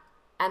 1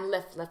 and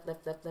lift, lift,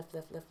 lift, lift, lift,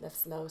 lift, lift, lift.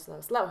 Slow, slow,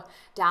 slow.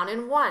 Down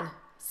in 1.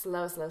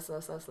 Slow, slow, slow,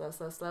 slow, slow,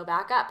 slow, slow.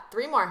 Back up.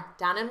 3 more.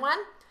 Down in 1.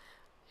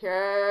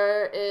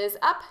 Here is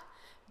up.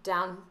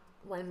 Down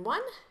in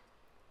 1.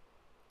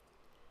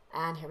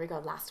 And here we go,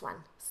 last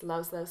one.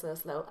 Slow, slow, slow,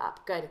 slow,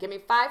 up. Good. Give me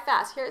 5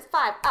 fast. Here's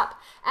 5, up,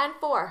 and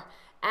 4,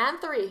 and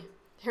 3.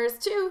 Here's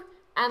 2,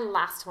 and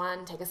last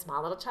one. Take a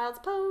small little child's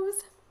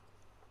pose.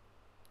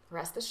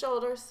 Rest the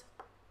shoulders.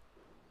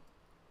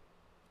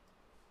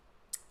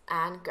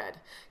 And good.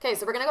 Okay,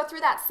 so we're going to go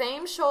through that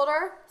same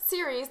shoulder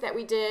series that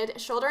we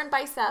did, shoulder and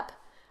bicep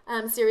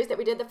series that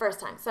we did the first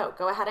time. So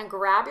go ahead and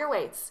grab your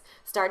weights,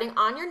 starting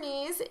on your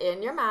knees,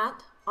 in your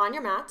mat, on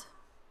your mat.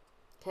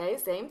 Okay,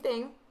 same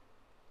thing.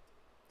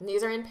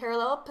 Knees are in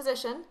parallel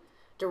position,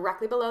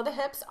 directly below the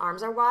hips.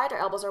 Arms are wide, or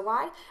elbows are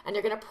wide, and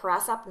you're going to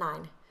press up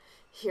 9.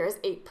 Here's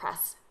 8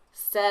 press,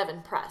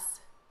 7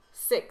 press,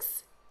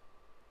 6,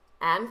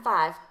 and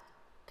 5.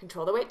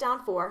 Control the weight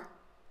down, 4.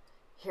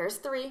 Here's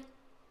 3,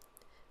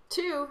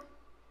 2,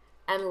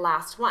 and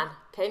last one.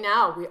 Okay,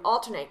 now we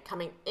alternate,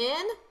 coming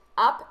in,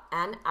 up,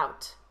 and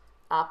out,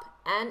 up,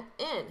 and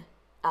in,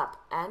 up,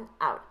 and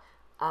out,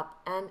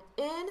 up, and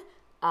in,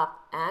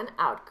 up, and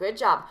out. Good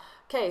job.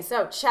 Okay,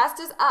 so chest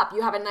is up.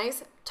 You have a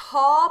nice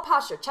tall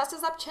posture. Chest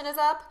is up, chin is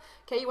up.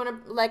 Okay, you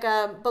want to, like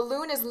a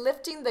balloon is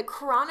lifting the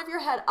crown of your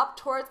head up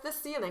towards the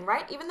ceiling,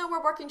 right? Even though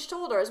we're working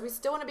shoulders, we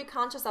still want to be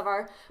conscious of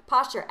our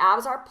posture.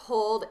 Abs are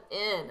pulled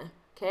in.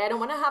 Okay, I don't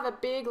want to have a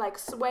big like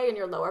sway in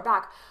your lower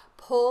back.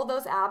 Pull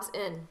those abs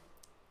in.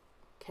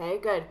 Okay,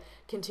 good.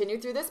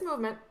 Continue through this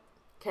movement.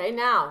 Okay,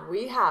 now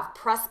we have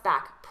press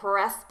back,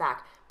 press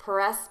back,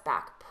 press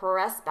back,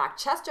 press back.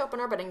 Chest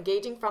opener, but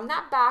engaging from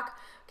that back.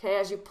 Okay,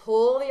 as you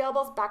pull the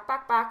elbows back,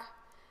 back, back.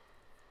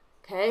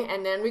 Okay,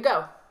 and then we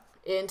go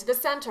into the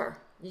center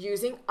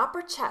using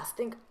upper chest.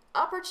 Think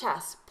upper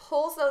chest.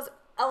 Pulls those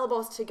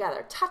elbows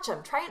together. Touch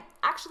them. Try and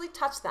actually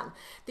touch them.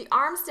 The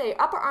arms stay,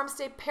 upper arms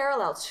stay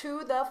parallel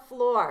to the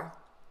floor.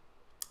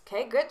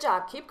 Okay, good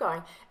job. Keep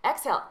going.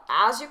 Exhale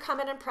as you come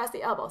in and press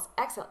the elbows.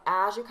 Exhale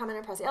as you come in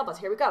and press the elbows.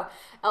 Here we go.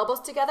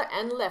 Elbows together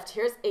and lift.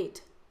 Here's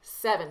 8,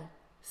 7,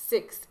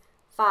 6,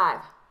 5,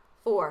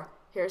 4.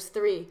 Here's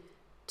 3,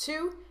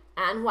 2,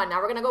 and 1. Now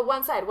we're going to go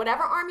one side.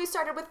 Whatever arm you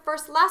started with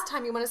first last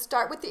time, you want to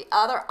start with the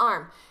other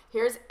arm.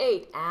 Here's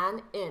 8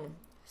 and in.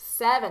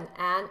 7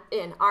 and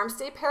in. Arms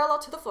stay parallel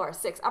to the floor.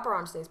 6. Upper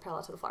arm stays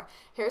parallel to the floor.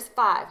 Here's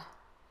 5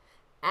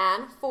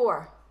 and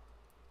 4.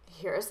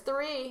 Here's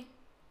 3.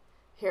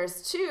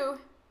 Here's 2.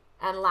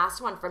 And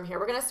last one. From here,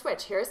 we're going to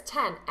switch. Here's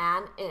 10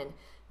 and in.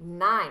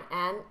 9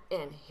 and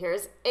in.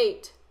 Here's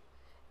 8.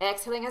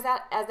 Exhaling as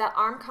that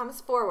arm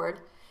comes forward.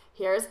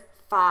 Here's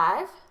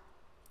 5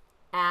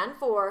 and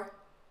 4.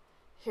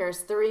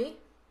 Here's 3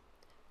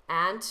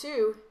 and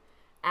 2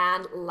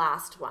 and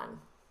last one.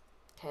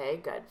 Okay,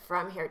 good.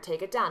 From here,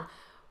 take it down.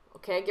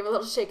 Okay, give a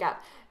little shake out.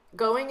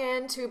 Going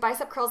into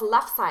bicep curls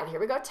left side. Here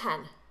we go,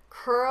 10,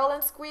 Curl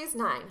and squeeze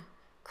 9.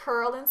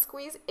 Curl and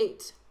squeeze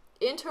 8.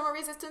 Internal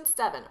resistance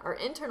 7, or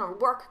internal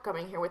work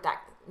coming here with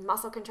that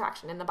muscle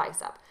contraction in the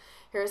bicep.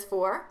 Here's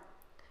 4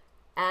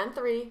 and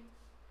 3.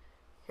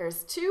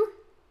 Here's 2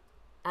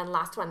 and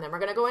last one. Then we're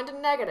going to go into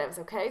negatives,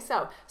 okay?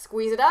 So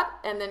squeeze it up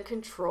and then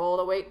control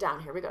the weight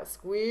down. Here we go.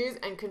 Squeeze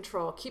and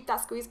control. Keep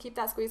that squeeze, keep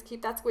that squeeze,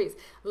 keep that squeeze.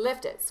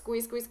 Lift it.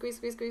 Squeeze, squeeze, squeeze,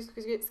 squeeze, squeeze,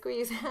 squeeze,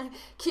 squeeze.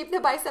 Keep the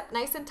bicep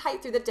nice and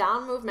tight through the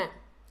down movement.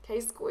 Okay,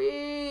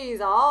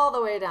 squeeze all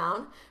the way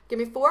down. Give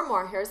me 4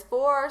 more. Here's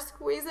 4.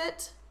 Squeeze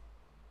it.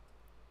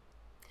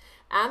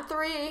 And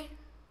 3.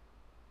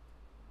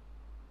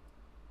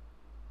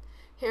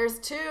 Here's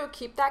 2.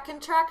 Keep that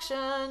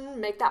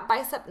contraction. Make that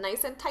bicep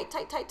nice and tight,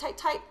 tight, tight, tight,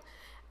 tight.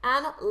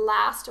 And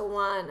last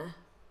one.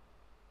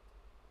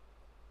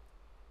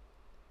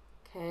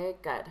 Okay,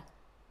 good.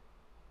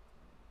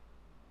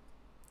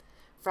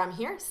 From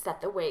here,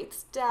 set the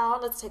weights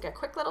down. Let's take a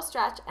quick little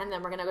stretch, and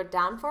then we're going to go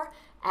down for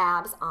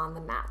abs on the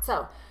mat.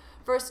 So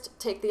first,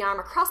 take the arm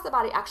across the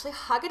body, actually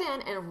hug it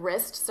in and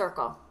wrist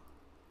circle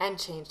and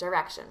change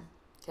direction.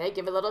 Okay,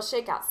 give it a little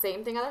shake out.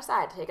 Same thing other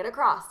side. Take it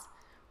across,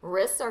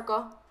 wrist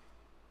circle,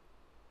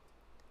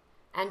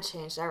 and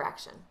change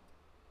direction.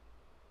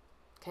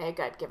 Okay,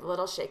 good. Give a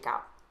little shake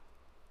out.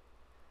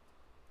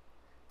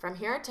 From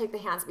here, take the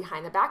hands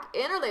behind the back,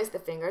 interlace the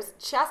fingers,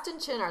 chest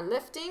and chin are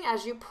lifting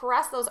as you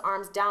press those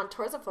arms down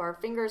towards the floor.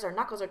 Fingers or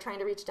knuckles are trying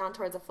to reach down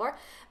towards the floor.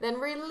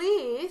 Then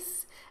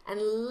release and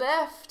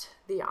lift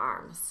the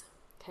arms.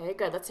 Okay,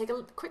 good. Let's take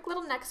a quick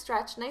little neck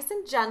stretch, nice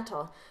and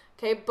gentle.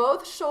 Okay,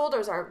 both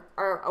shoulders are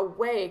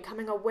away,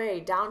 coming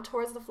away, down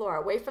towards the floor,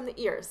 away from the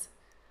ears.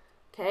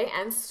 Okay,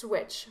 and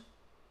switch.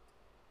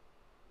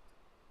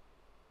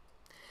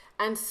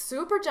 And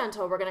super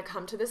gentle, we're going to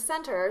come to the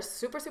center,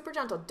 super, super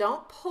gentle.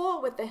 Don't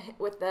pull with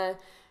the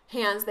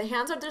hands. The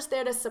hands are just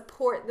there to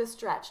support the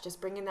stretch,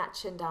 just bringing that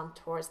chin down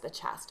towards the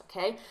chest,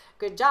 okay?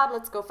 Good job.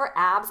 Let's go for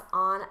abs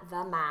on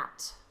the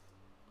mat.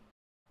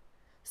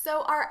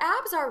 So our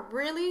abs are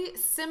really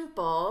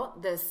simple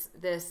this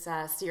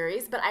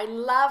series, but I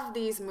love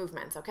these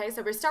movements, okay?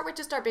 So we start with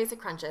just our basic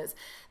crunches.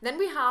 Then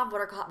we have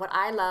what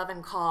I love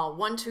and call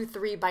 1, 2,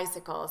 3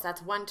 bicycles.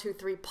 That's 1, 2,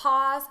 3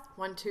 pause,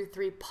 1, 2,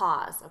 3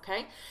 pause,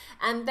 okay?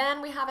 And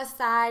then we have a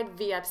side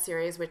V-up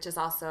series, which is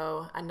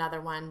also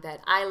another one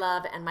that I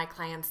love and my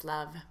clients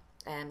love,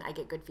 and I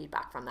get good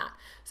feedback from that.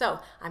 So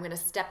I'm gonna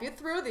step you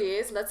through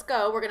these. Let's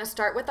go. We're gonna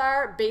start with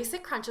our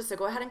basic crunches. So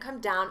go ahead and come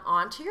down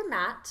onto your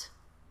mat.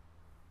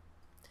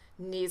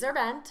 Knees are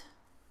bent,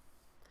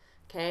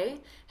 okay?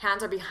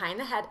 Hands are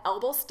behind the head,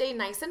 elbows stay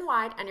nice and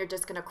wide, and you're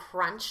just gonna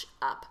crunch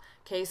up,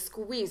 okay?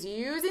 Squeeze,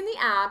 using the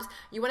abs.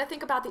 You wanna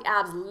think about the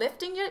abs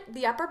lifting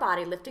the upper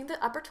body, lifting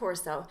the upper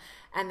torso,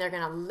 and they're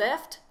gonna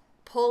lift,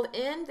 pull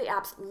in, the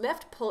abs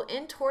lift, pull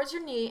in towards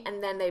your knee,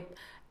 and then they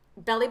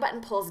belly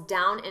button pulls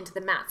down into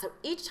the mat. So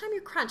each time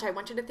you crunch, I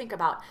want you to think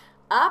about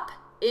up,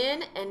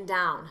 in, and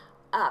down,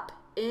 up,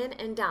 in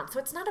and down. So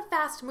it's not a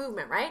fast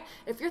movement, right?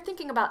 If you're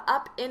thinking about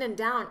up, in, and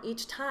down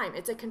each time,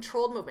 it's a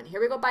controlled movement.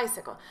 Here we go,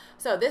 bicycle.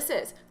 So this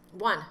is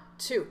 1,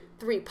 2,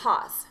 3,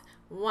 pause.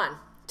 1,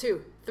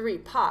 2, 3,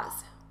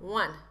 pause.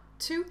 1,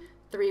 2,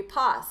 3,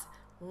 pause.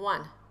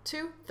 1,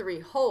 2, 3,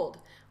 hold.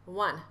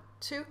 1,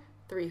 2,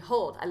 3,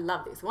 hold. I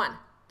love these. 1,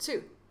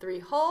 2, 3,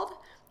 hold.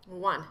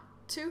 1,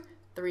 2,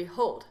 3,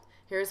 hold.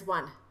 Here's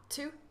 1,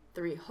 2,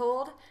 3,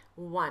 hold.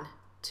 1,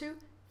 2,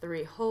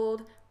 3,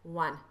 hold.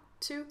 1,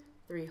 2,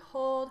 3,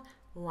 hold.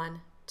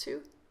 1,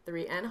 2,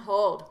 3, and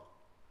hold.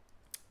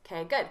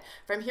 Okay, good.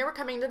 From here, we're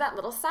coming to that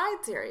little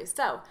side series.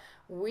 So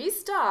we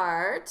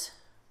start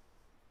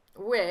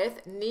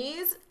with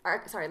legs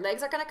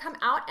are gonna come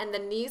out and the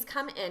knees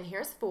come in.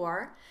 Here's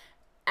 4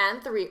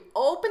 and 3.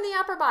 Open the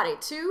upper body,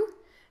 2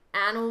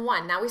 and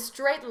 1. Now we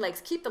straighten the legs,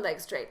 keep the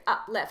legs straight,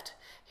 up, lift.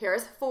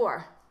 Here's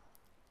 4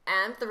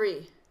 and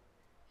 3.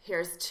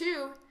 Here's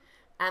 2.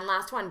 And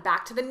last one,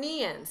 back to the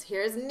knee ins.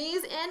 Here's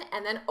knees in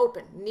and then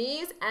open.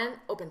 Knees and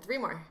open. 3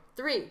 more.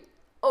 3,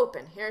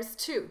 open. Here's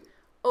 2,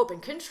 open.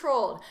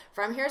 Controlled.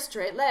 From here,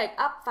 straight leg,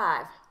 up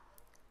 5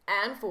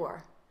 and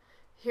 4.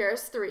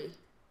 Here's 3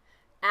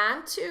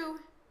 and 2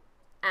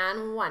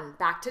 and 1.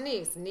 Back to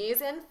knees.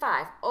 Knees in,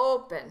 5,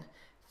 open.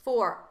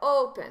 4,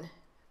 open.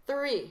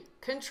 3,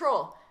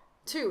 control.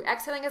 2,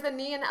 exhaling as the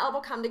knee and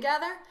elbow come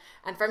together.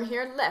 And from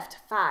here, lift,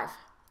 5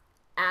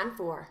 and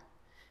 4.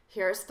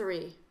 Here's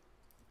 3.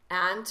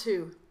 And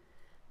 2,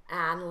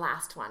 and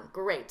last one.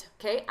 Great,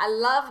 okay? I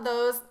love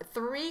those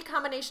 3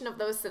 combination of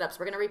those sit-ups.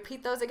 We're gonna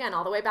repeat those again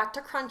all the way back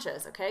to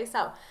crunches, okay?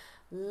 So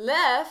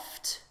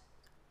lift,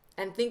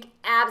 and think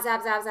abs,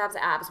 abs, abs, abs,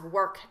 abs.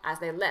 Work as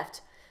they lift.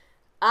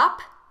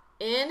 Up,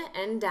 in,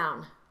 and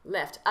down.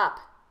 Lift, up,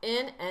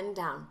 in, and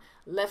down.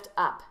 Lift,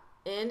 up,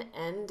 in,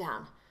 and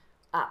down.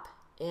 Up,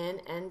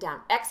 in, and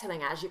down.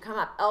 Exhaling as you come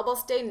up.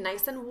 Elbows stay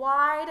nice and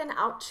wide and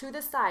out to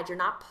the side. You're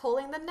not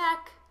pulling the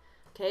neck.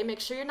 Okay, make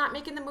sure you're not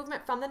making the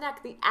movement from the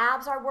neck. The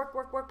abs are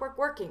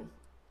working.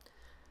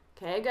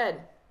 Okay,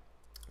 good.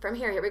 From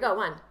here we go.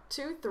 1,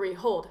 2, 3,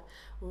 hold.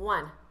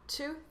 1,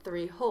 2,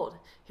 3, hold.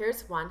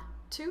 Here's 1,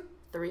 2,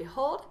 3,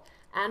 hold.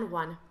 And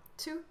 1,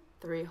 2,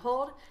 3,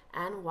 hold,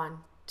 and 1,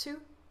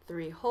 2,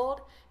 3,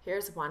 hold.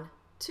 Here's 1,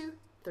 2,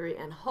 3,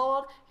 and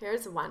hold.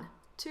 Here's 1,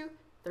 2,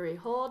 3,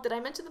 hold. Did I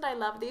mention that I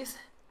love these?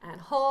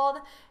 And hold.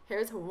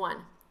 Here's 1,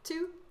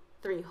 2,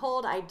 3,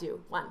 hold. I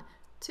do. 1,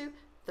 2,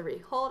 3,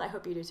 hold. I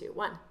hope you do too.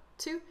 1,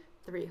 2,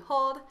 3,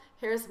 hold.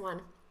 Here's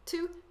 1,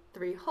 2,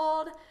 3,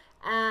 hold,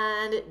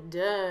 and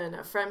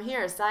done. From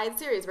here, side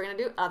series. We're going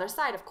to do other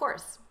side, of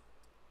course.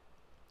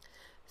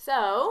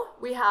 So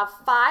we have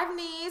 5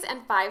 knees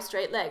and 5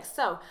 straight legs.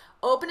 So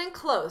open and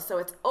close. So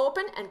it's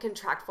open and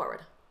contract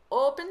forward.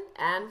 Open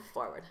and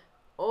forward.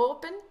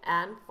 Open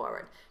and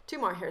forward. 2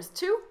 more. Here's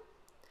 2.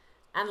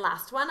 And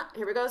last one.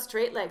 Here we go.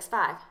 Straight legs.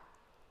 5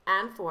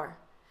 and 4.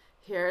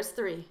 Here's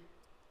 3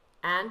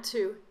 and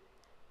 2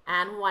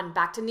 and 1.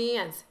 Back to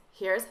knee-ins.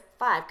 Here's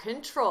 5.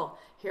 Control.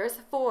 Here's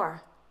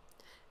 4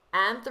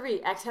 and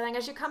 3. Exhaling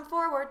as you come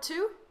forward.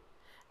 2.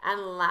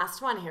 And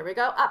last one. Here we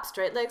go. Up.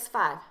 Straight legs.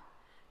 5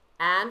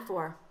 and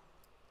 4.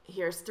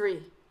 Here's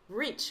 3.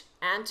 Reach.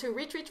 And 2.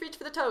 Reach, reach, reach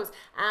for the toes.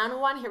 And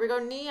 1. Here we go.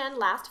 Knee in.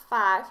 Last.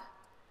 5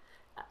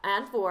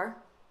 and 4.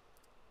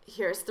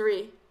 Here's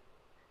 3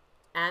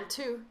 and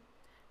 2.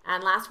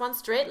 And last one.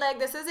 Straight leg.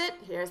 This is it.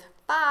 Here's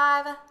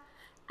 5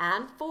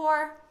 and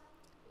 4.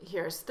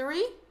 Here's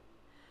 3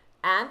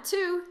 and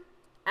 2.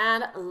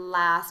 And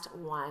last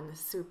one.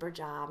 Super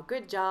job.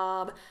 Good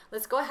job.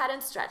 Let's go ahead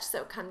and stretch.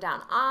 So come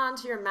down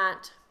onto your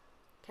mat.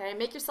 Okay.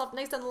 Make yourself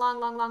nice and long,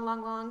 long, long,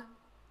 long, long.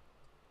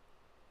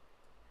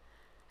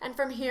 And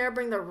from here,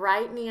 bring the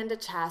right knee into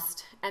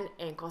chest and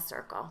ankle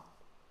circle.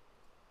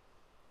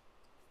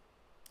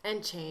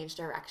 And change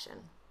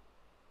direction.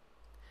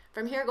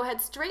 From here, go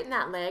ahead, straighten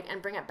that leg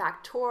and bring it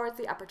back towards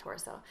the upper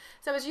torso.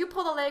 So as you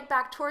pull the leg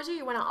back towards you,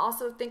 you want to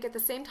also think at the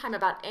same time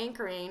about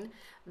anchoring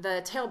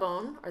the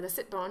tailbone or the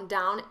sit bone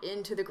down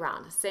into the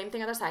ground. Same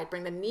thing other side.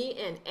 Bring the knee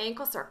in,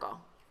 ankle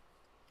circle.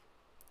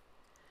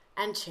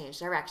 And change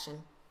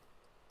direction.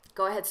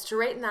 Go ahead,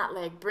 straighten that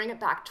leg, bring it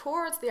back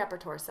towards the upper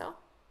torso.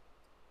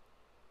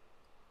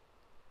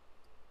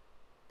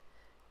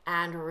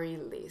 And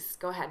release.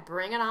 Go ahead,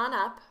 bring it on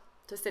up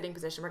to sitting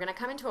position. We're going to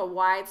come into a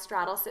wide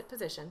straddle sit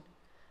position.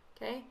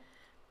 Okay,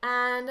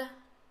 and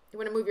you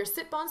want to move your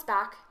sit bones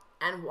back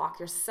and walk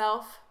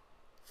yourself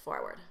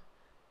forward.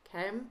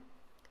 Okay,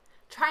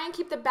 try and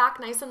keep the back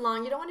nice and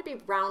long. You don't want to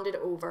be rounded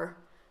over.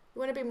 You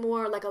want to be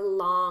more like a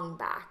long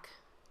back.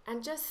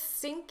 And just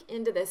sink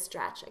into this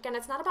stretch. Again,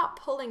 it's not about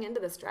pulling into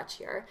the stretch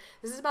here.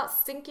 This is about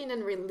sinking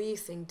and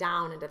releasing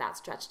down into that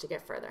stretch to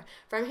get further.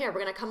 From here,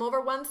 we're going to come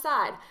over one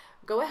side.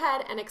 Go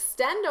ahead and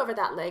extend over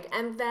that leg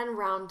and then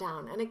round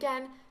down. And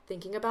again,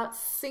 thinking about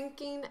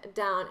sinking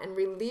down and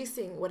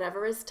releasing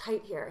whatever is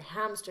tight here.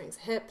 Hamstrings,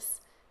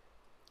 hips,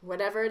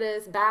 whatever it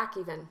is, back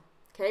even.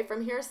 Okay,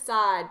 from here,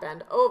 side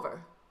bend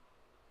over.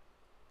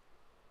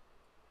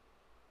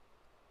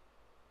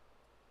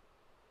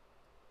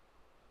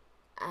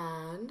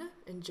 And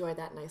enjoy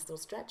that nice little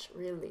stretch.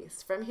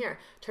 Release. From here,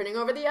 turning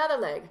over the other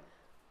leg.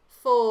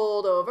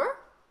 Fold over,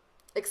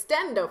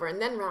 extend over, and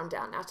then round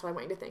down. That's what I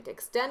want you to think.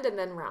 Extend and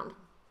then round.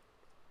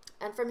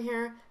 And from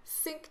here,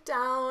 sink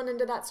down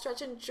into that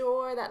stretch.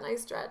 Enjoy that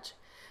nice stretch.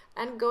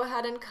 And go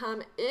ahead and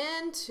come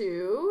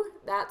into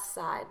that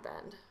side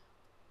bend.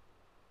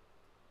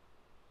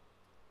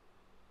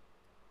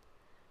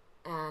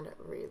 And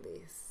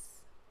release.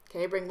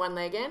 Okay, bring one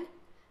leg in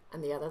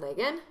and the other leg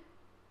in.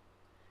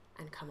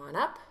 And come on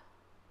up.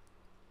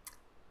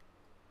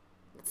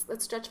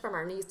 Let's stretch from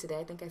our knees today.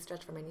 I think I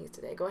stretched from my knees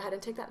today. Go ahead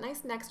and take that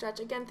nice neck stretch.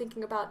 Again,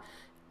 thinking about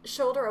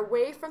shoulder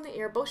away from the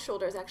ear, both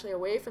shoulders actually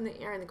away from the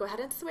ear, and then go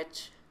ahead and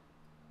switch.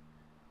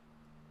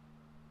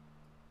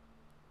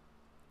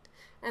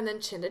 And then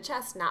chin to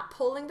chest, not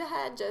pulling the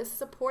head, just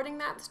supporting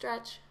that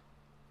stretch.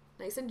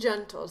 Nice and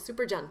gentle,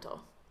 super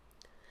gentle.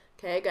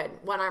 Okay, good.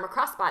 One arm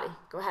across body.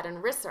 Go ahead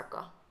and wrist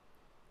circle.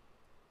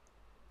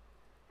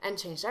 And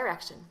change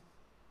direction.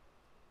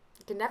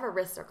 You can never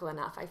wrist circle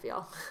enough, I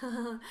feel.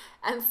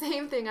 And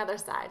same thing other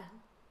side.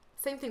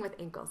 Same thing with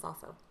ankles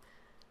also.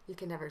 You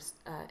can never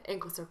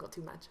ankle circle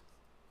too much.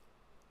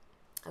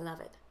 I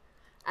love it.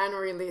 And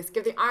release.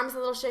 Give the arms a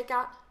little shake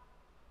out.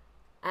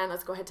 And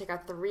let's go ahead and take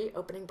our 3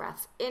 opening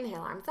breaths.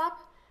 Inhale, arms up,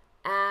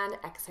 and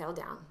exhale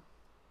down.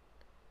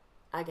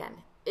 Again,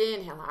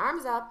 inhale,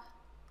 arms up,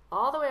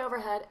 all the way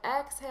overhead.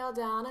 Exhale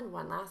down, and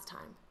one last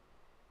time.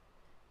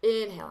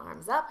 Inhale,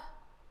 arms up.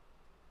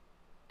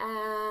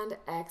 And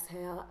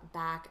exhale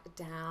back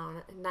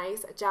down.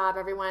 Nice job,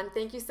 everyone.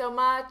 Thank you so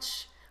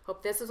much.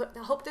 Hope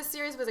this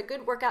series was a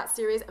good workout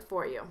series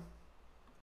for you.